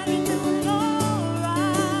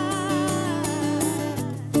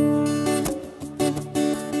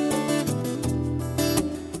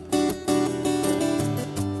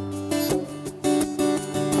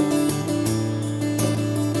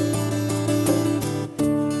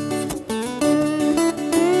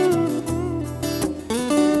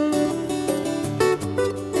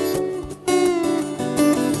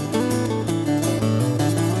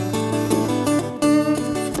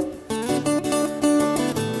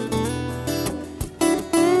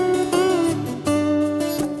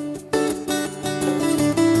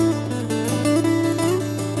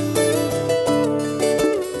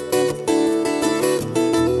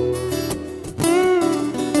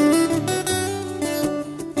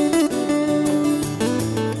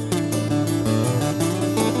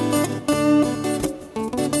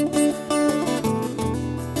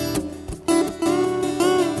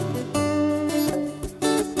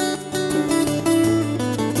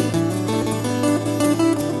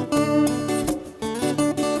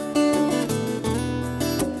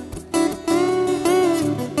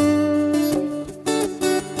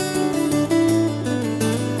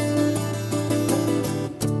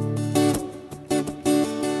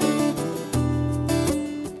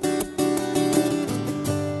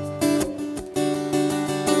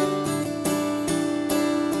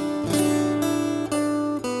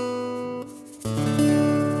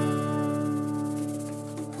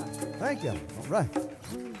 Thank you. All right.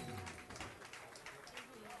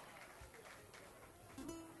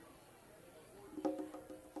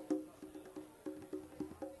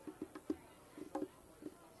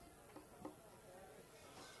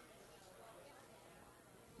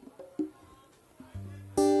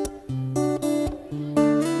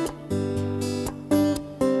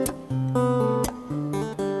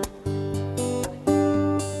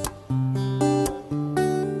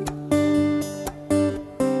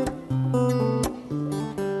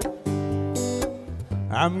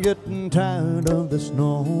 I'm getting tired of this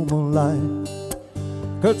normal life.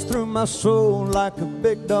 cuts through my soul like a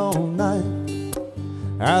big dull knife.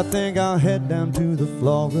 I think I'll head down to the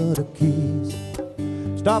Florida Keys,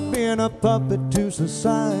 stop being a puppet to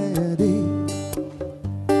society.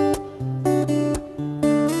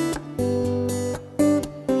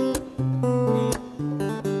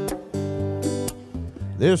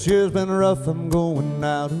 This year's been rough, I'm going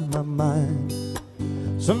out of my mind.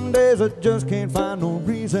 Some days I just can't find no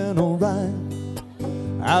reason or rhyme.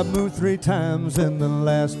 I've moved 3 times in the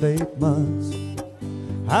last 8 months.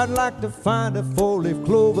 I'd like to find a 4-leaf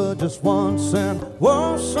clover just once. And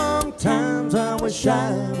whoa, sometimes I wish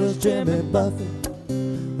I was Jimmy Buffett.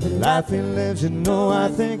 The life he lives, you know, I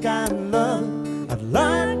think I'd love it. I'd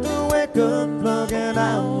like to wake up plugging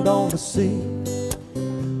out on the sea.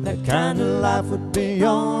 That kind of life would be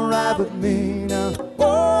alright with me now.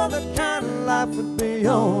 Oh, that kind of life would be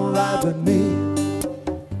alright with me.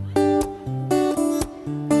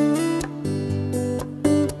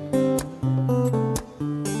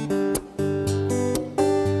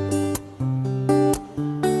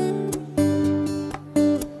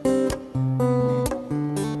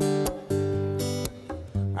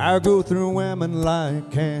 I go through women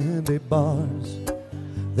like candy bars.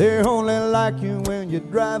 They only like you when you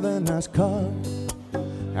drive a nice car.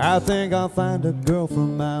 I think I'll find a girl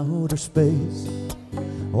from outer space,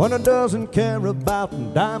 one that doesn't care about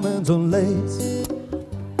diamonds or lace.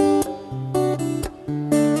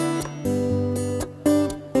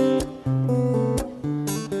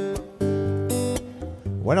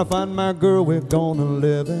 When I find my girl, we're gonna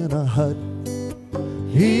live in a hut,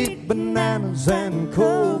 eat bananas and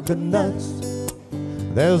coconuts.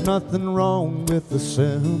 There's nothing wrong with a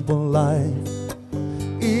simple life.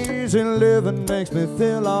 Easy living makes me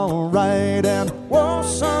feel alright. And whoa,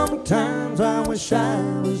 sometimes I wish I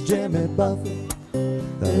was Jimmy Buffett.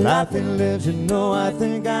 The life he lives, you know, I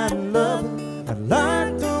think I'd love it. I'd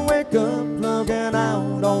like to wake up plugging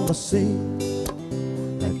out on the sea.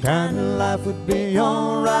 That kind of life would be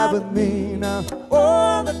alright with me now.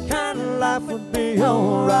 Oh, that kind of life would be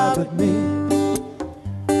alright with me.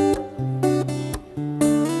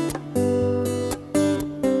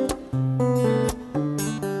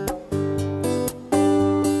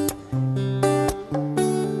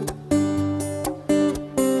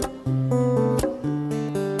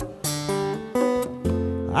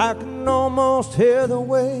 I can almost hear the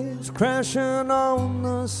waves crashing on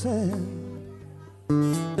the sand.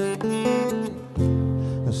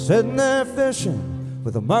 I'm sitting there fishing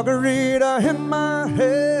with a margarita in my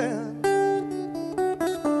hand.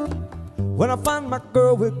 When I find my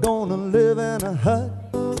girl, we're gonna live in a hut,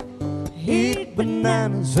 eat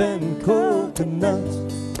bananas and coconuts.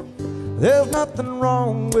 There's nothing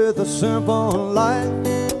wrong with a simple life.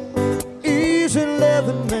 Easy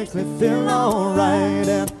living makes me feel alright.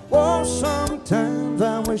 And oh, sometimes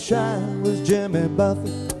I wish I was Jimmy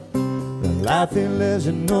Buffett. The life he lives,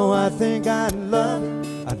 you know, I think I'd love it.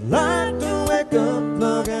 I'd like to wake up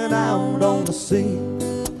plugging out on the sea.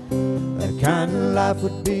 That kind of life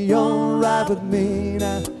would be alright with me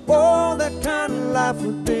now. Oh, that kind of life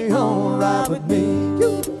would be alright with me.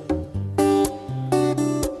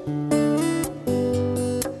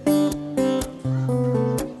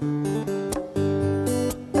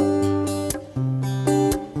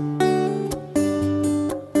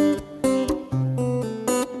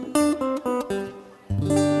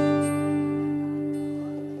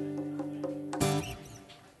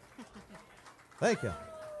 Thank you.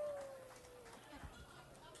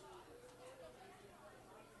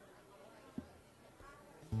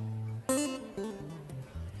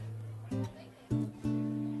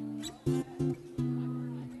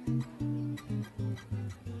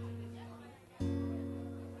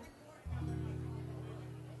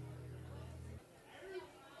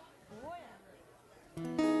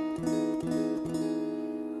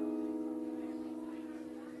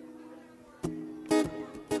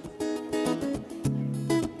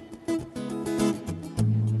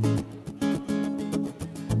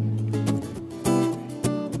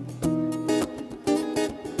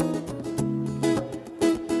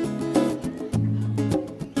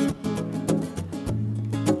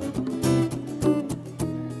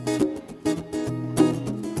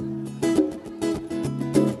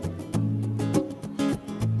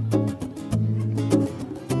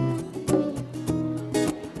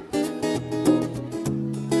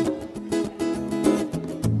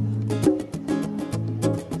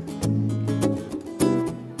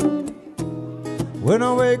 When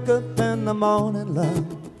I wake up in the morning, love,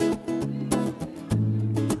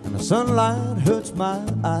 and the sunlight hurts my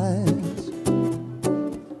eyes,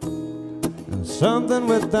 and something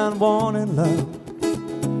with that warning, love,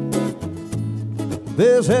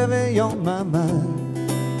 is heavy on my mind.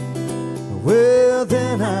 Well,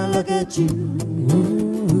 then I look at you,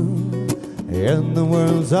 and the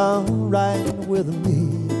world's alright with me.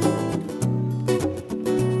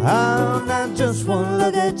 I just wanna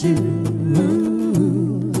look at you,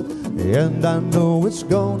 and I know it's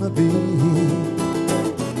gonna be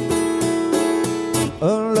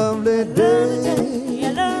a lovely day,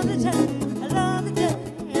 a lovely day, a lovely day,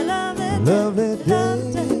 a lovely day,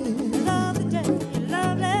 a lovely day,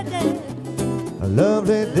 a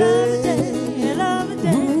lovely day, a lovely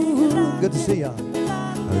day. Ooh, good to see y'all. A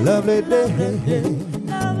lovely day.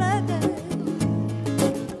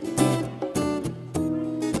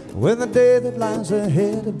 When the day that lies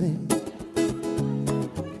ahead of me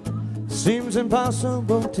seems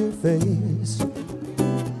impossible to face,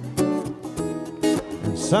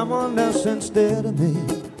 and someone else instead of me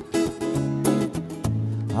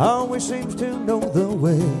always seems to know the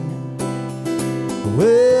way,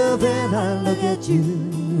 well, then I look at you,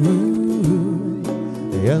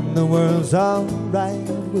 and the world's alright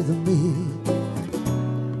with me.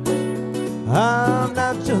 I'm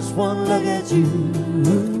not just one look at you,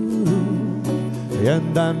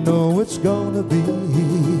 and I know it's gonna be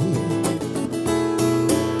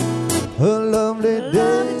a lovely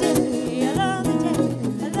day, a lovely day,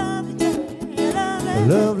 a lovely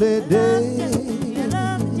day, a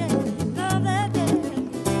lovely day, a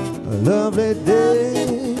a lovely lovely day, day,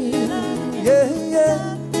 yeah,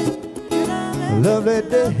 yeah, a lovely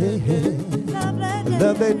day, a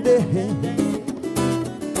lovely day.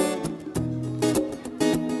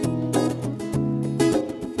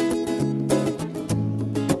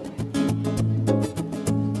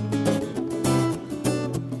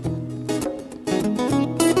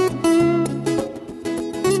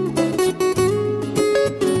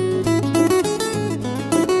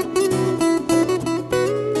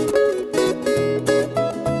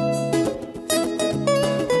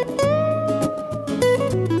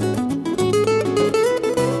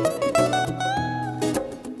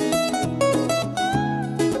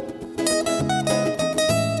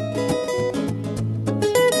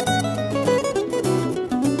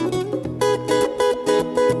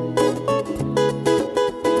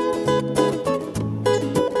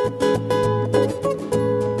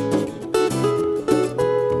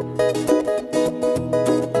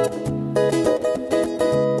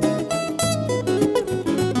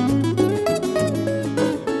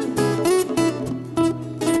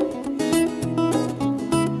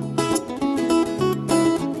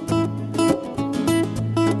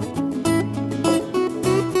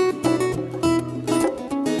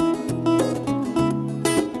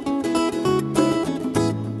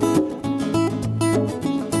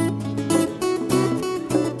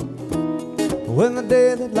 When the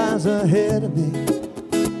day that lies ahead of me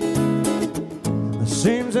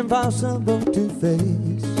seems impossible to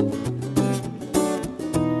face,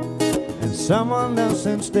 and someone else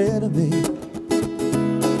instead of me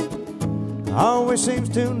always seems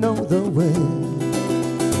to know the way,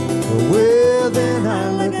 well, then I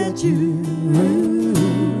look at you,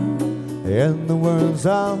 and the world's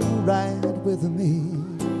alright with me.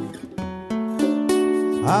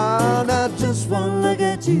 I just wanna look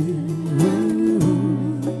at you,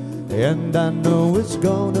 and I know it's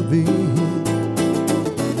gonna be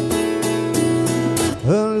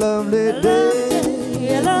a lovely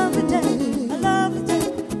day, a lovely day, a lovely day,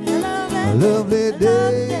 a lovely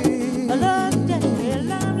day,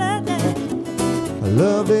 a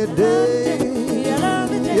lovely day, a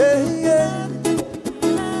lovely day, yeah, yeah,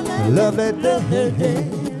 a lovely day,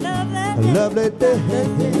 a lovely day.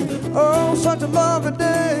 Oh, such a lovely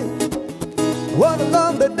day, what a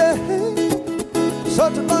lovely day.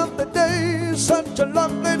 Such a lovely day, such a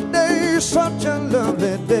lovely day, such a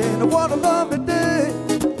lovely day. What a lovely day,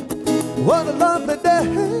 what a lovely day.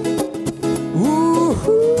 Ooh,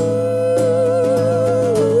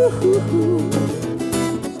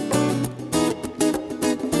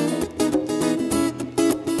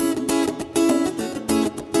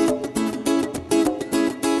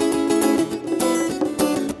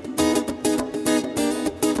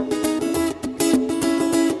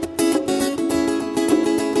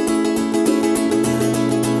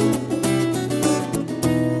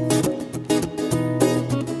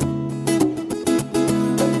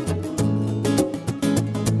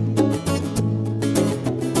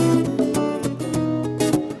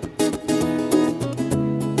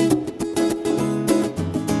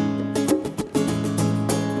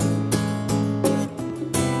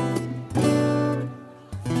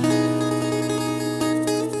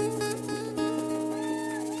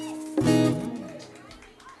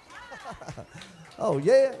 oh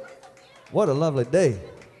yeah. What a lovely day.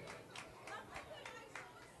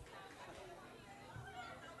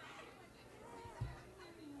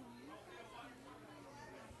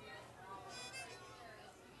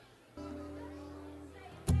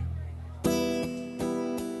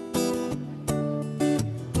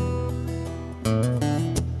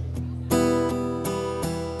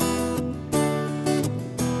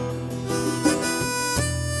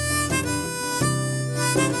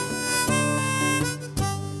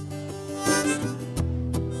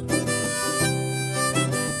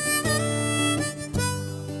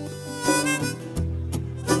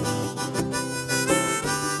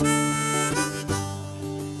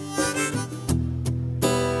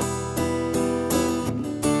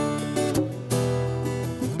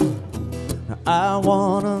 I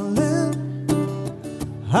wanna live,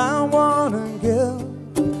 I wanna give.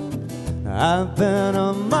 I've been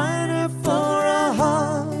a miner for a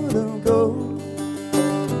heart of gold.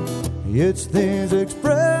 It's these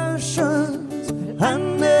expressions I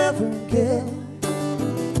never get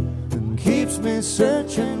and keeps me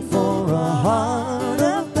searching for a heart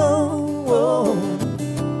of gold.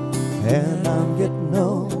 And I'm getting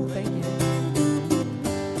old.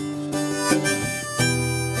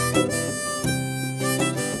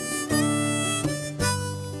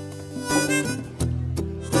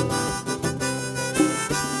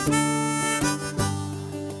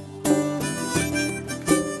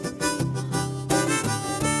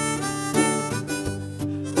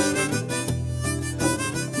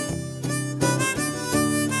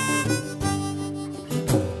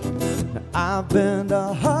 I've been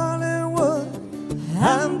to Hollywood,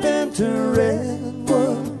 I've been to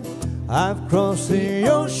Redwood, I've crossed the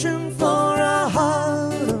ocean for a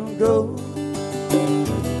heart of gold.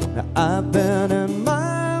 Now I've been in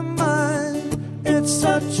my mind, it's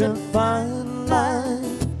such a fine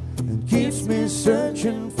line, and keeps me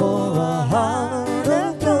searching for a heart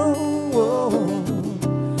of gold.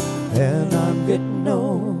 And I'm getting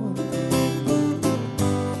old.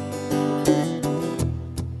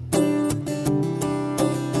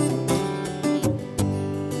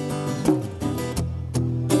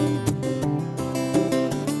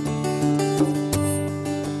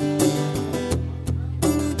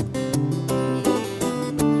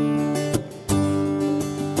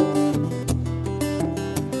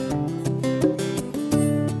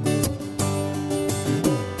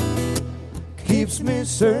 Keeps me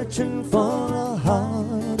searching for a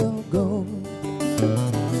heart of gold.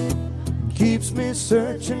 Keeps me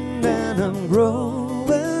searching and I'm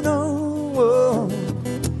growing old.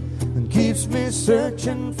 And keeps me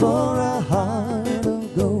searching for a heart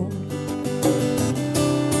of gold.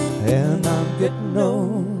 And I'm getting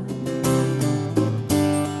old.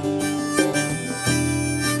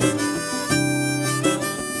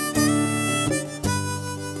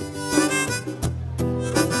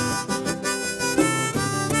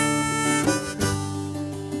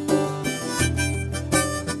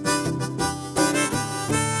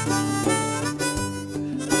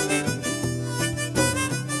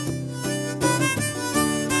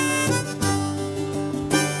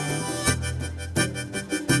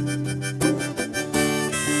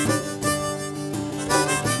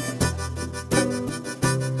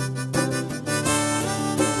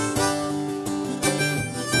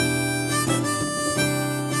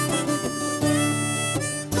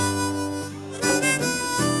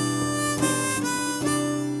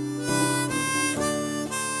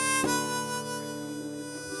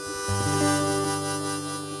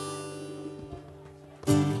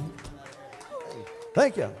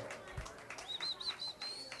 Thank you.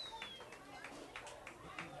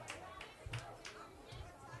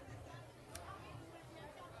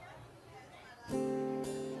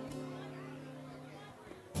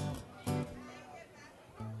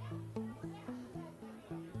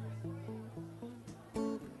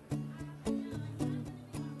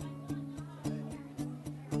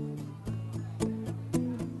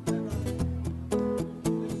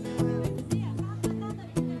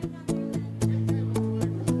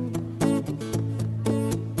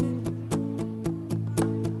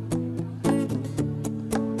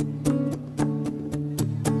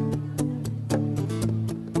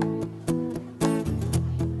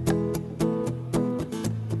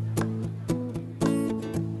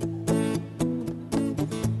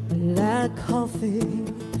 Coffee,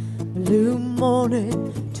 blue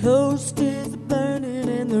morning, toast is burning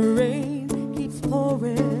and the rain keeps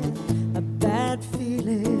pouring. A bad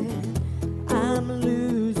feeling, I'm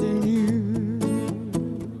losing you.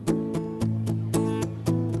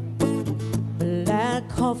 Black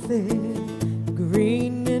coffee,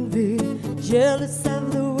 green envy, jealous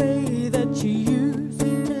of the way that you used to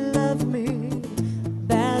love me.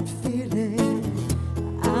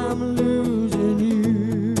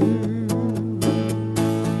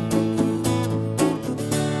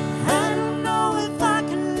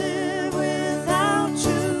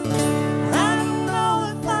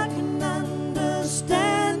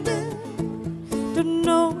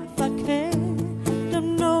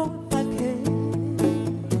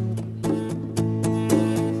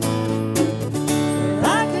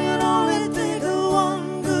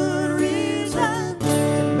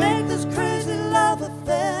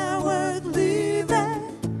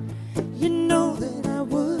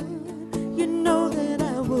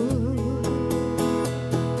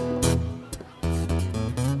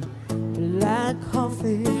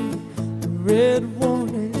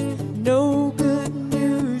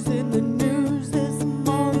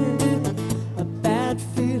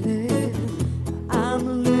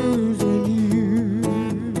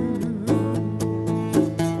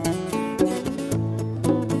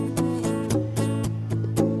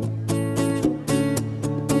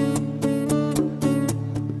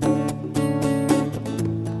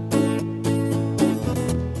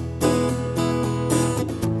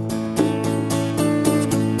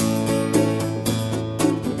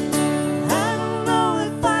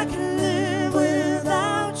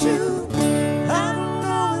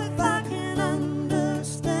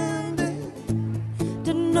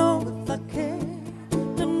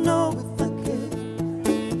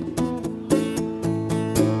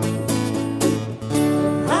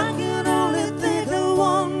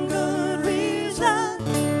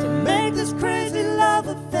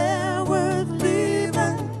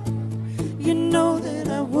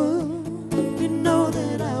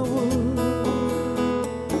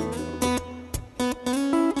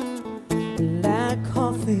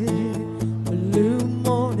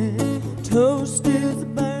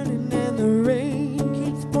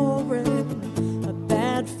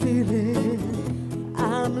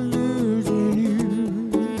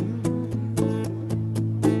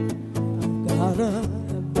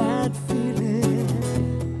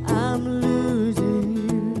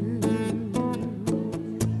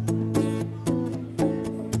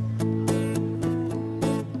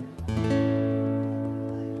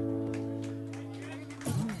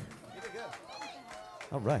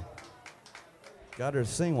 All right. Got her to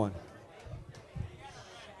sing one.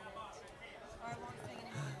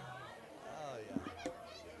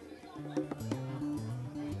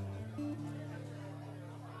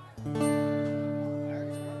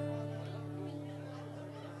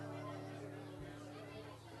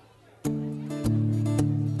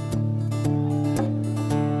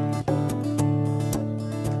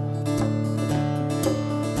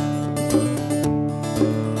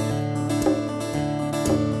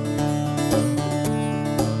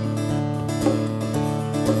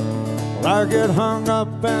 I get hung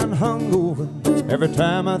up and hung over every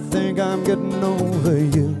time I think I'm getting over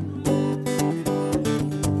you.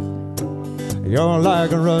 You're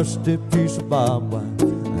like a rusty piece of barbed wire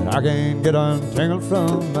that I can't get untangled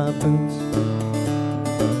from my boots.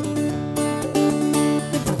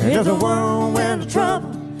 It's a whirlwind of trouble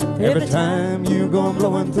every time you go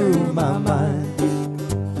blowing through my mind.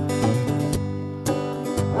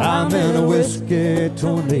 I'm in a whiskey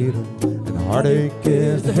tornado, heartache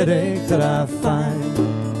is the headache that I find.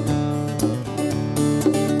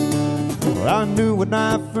 Well, I knew when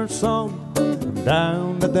I first saw you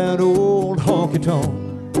down at that old honky-tonk,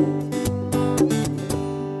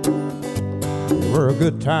 you were a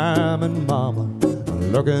good time and mama,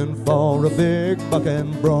 looking for a big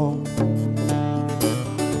bucking bronc.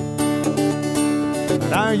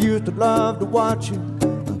 And I used to love to watch you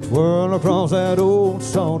twirl across that old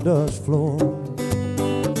sawdust floor.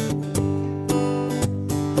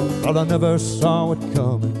 But I never saw it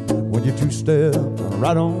coming when you two-stepped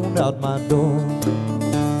right on out my door.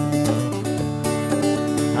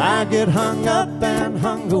 I get hung up and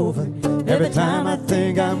hung over every time I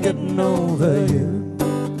think I'm getting over you.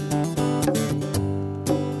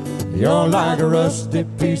 You're like a rusty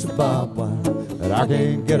piece of barbed wire that I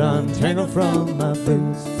can't get untangled from my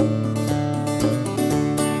boots.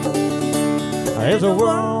 There's a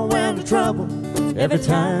whirlwind of trouble every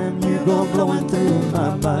time you go blowing through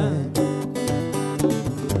my mind.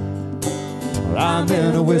 Well, I'm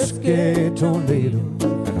in a whiskey tornado,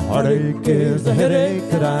 and heartache is the headache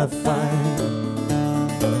that I find.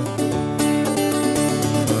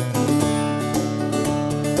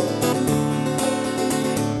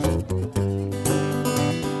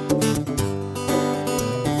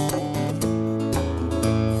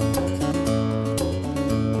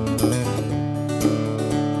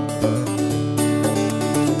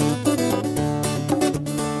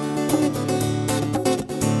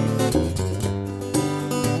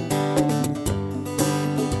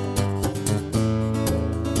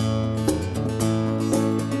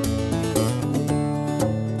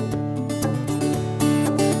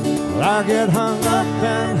 I get hung up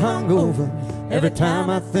and hung over every time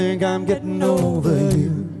I think I'm getting over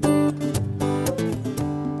you.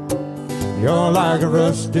 You're like a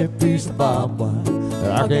rusty piece of barbed wire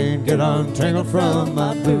that I can't get untangled from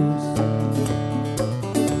my boots.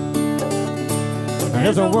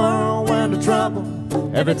 There's a whirlwind of trouble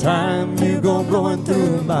every time you go blowing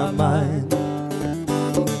through my mind.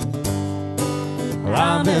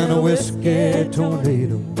 I'm in a whiskey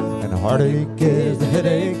tornado, and heartache is the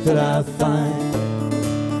headache that I find.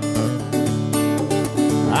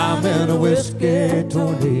 I'm in a whiskey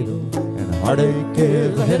tornado, and heartache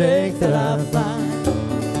is the headache that I find.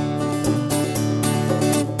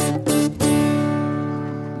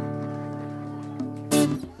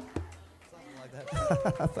 Something like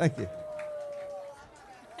that. Thank you.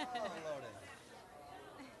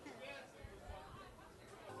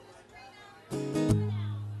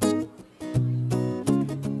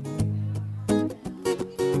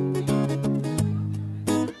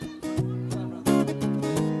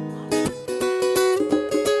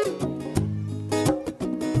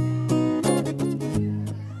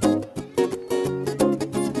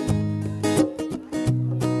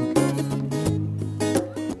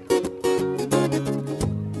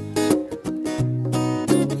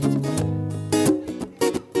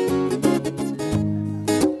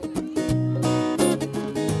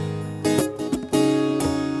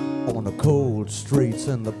 Streets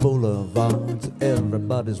and the boulevards,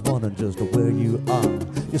 everybody's wondering just where you are.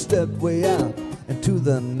 You stepped way out into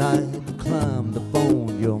the night, climbed up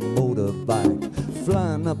on your motorbike,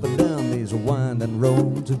 flying up and down these winding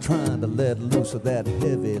roads and trying to let loose of that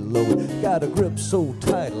heavy load. Got a grip so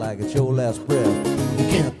tight like it's your last breath. You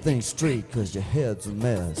can't think straight cause your head's a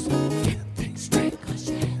mess. Can't think straight cause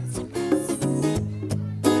your head's a mess.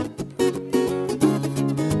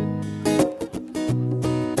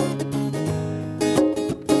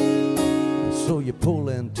 So you pull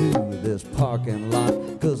into this parking lot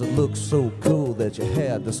cause it looks so cool that you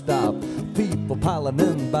had to stop. People Piling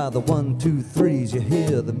in by the 1, 2, 3s, you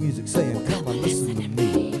hear the music saying, come on, listen to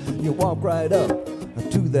me. You walk right up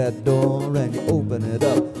to that door and you open it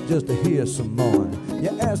up just to hear some more. You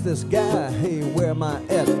ask this guy, hey, where am I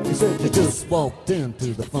at? He said, you just walked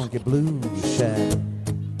into the Funky Blues Shack.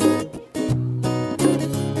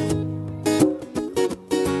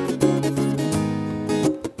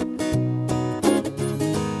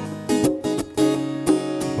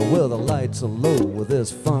 Well, the lights are low with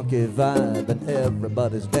this funky vibe and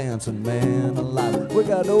everybody's dancing, man, alive. We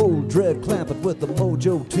got old Dread clamping with the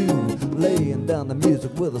Mojo 2, laying down the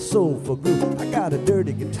music with a soulful groove. I got a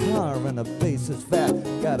dirty guitar and a bass that's fat.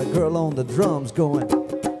 Got a girl on the drums going.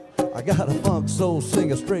 I got a funk soul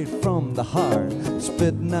singer straight from the heart,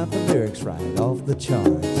 spitting out the lyrics right off the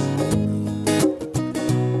charts.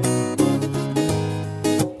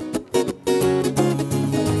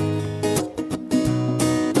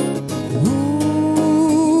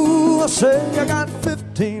 Say I got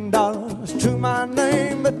 $15 to my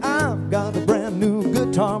name, but I've got a brand new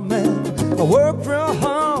guitar, man. I worked real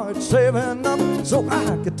hard saving up so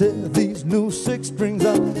I could tear these new 6 strings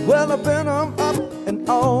up. Well, I've been up and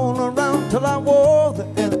all around till I wore the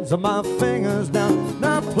ends of my fingers down.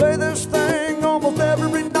 Now I play this thing almost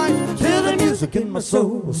every night till the music in my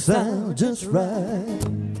soul sounds just right.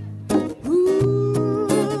 Ooh,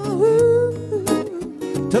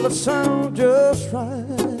 till it sounds just right.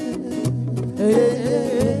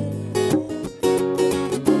 Yeah.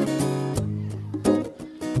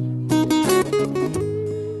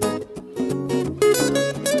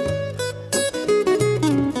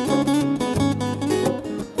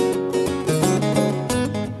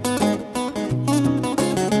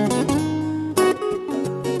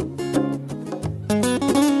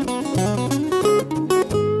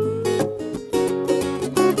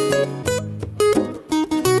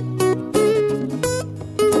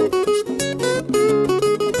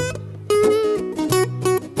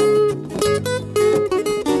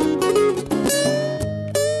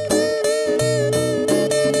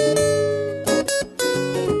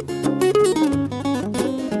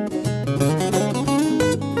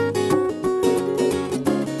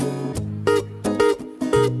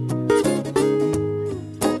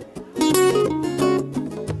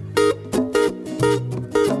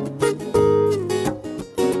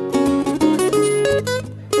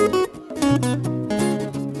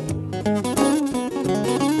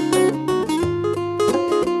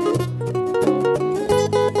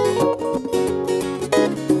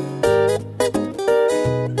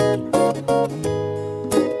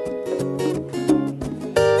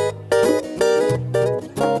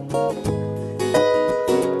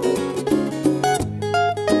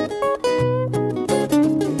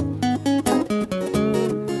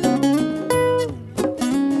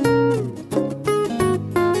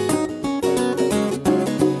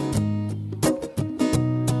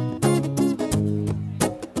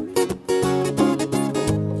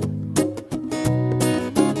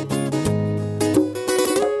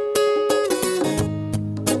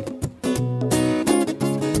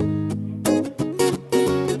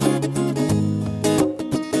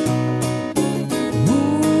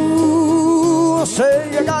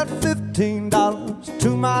 Say you got $15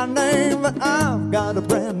 to my name, but I've got a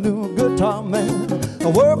brand new guitar, man. I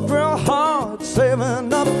worked real hard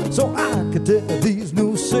saving up so I could tear these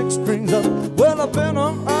new 6 strings up. Well, I've been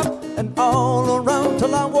up and all around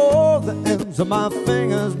till I wore the ends of my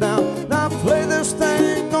fingers down. Now I play this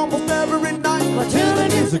thing almost every night till the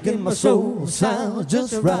music in my soul sounds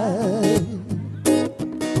just right.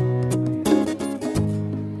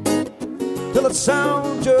 Till it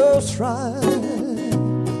sounds just right.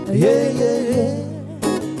 Yeah, yeah, yeah.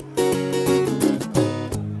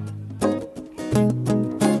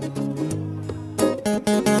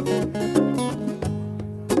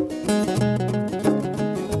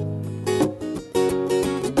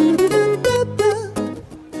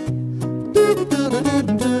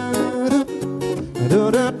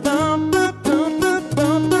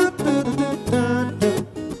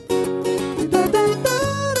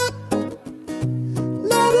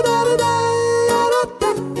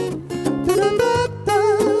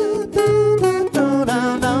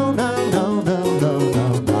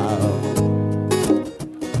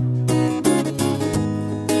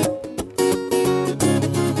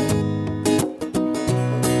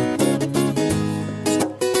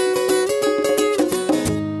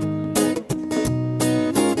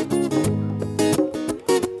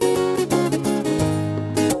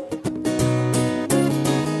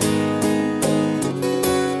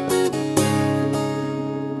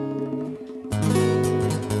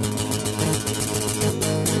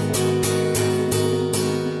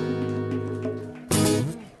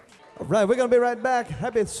 right, we're going to be right back.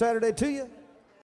 Happy Saturday to you.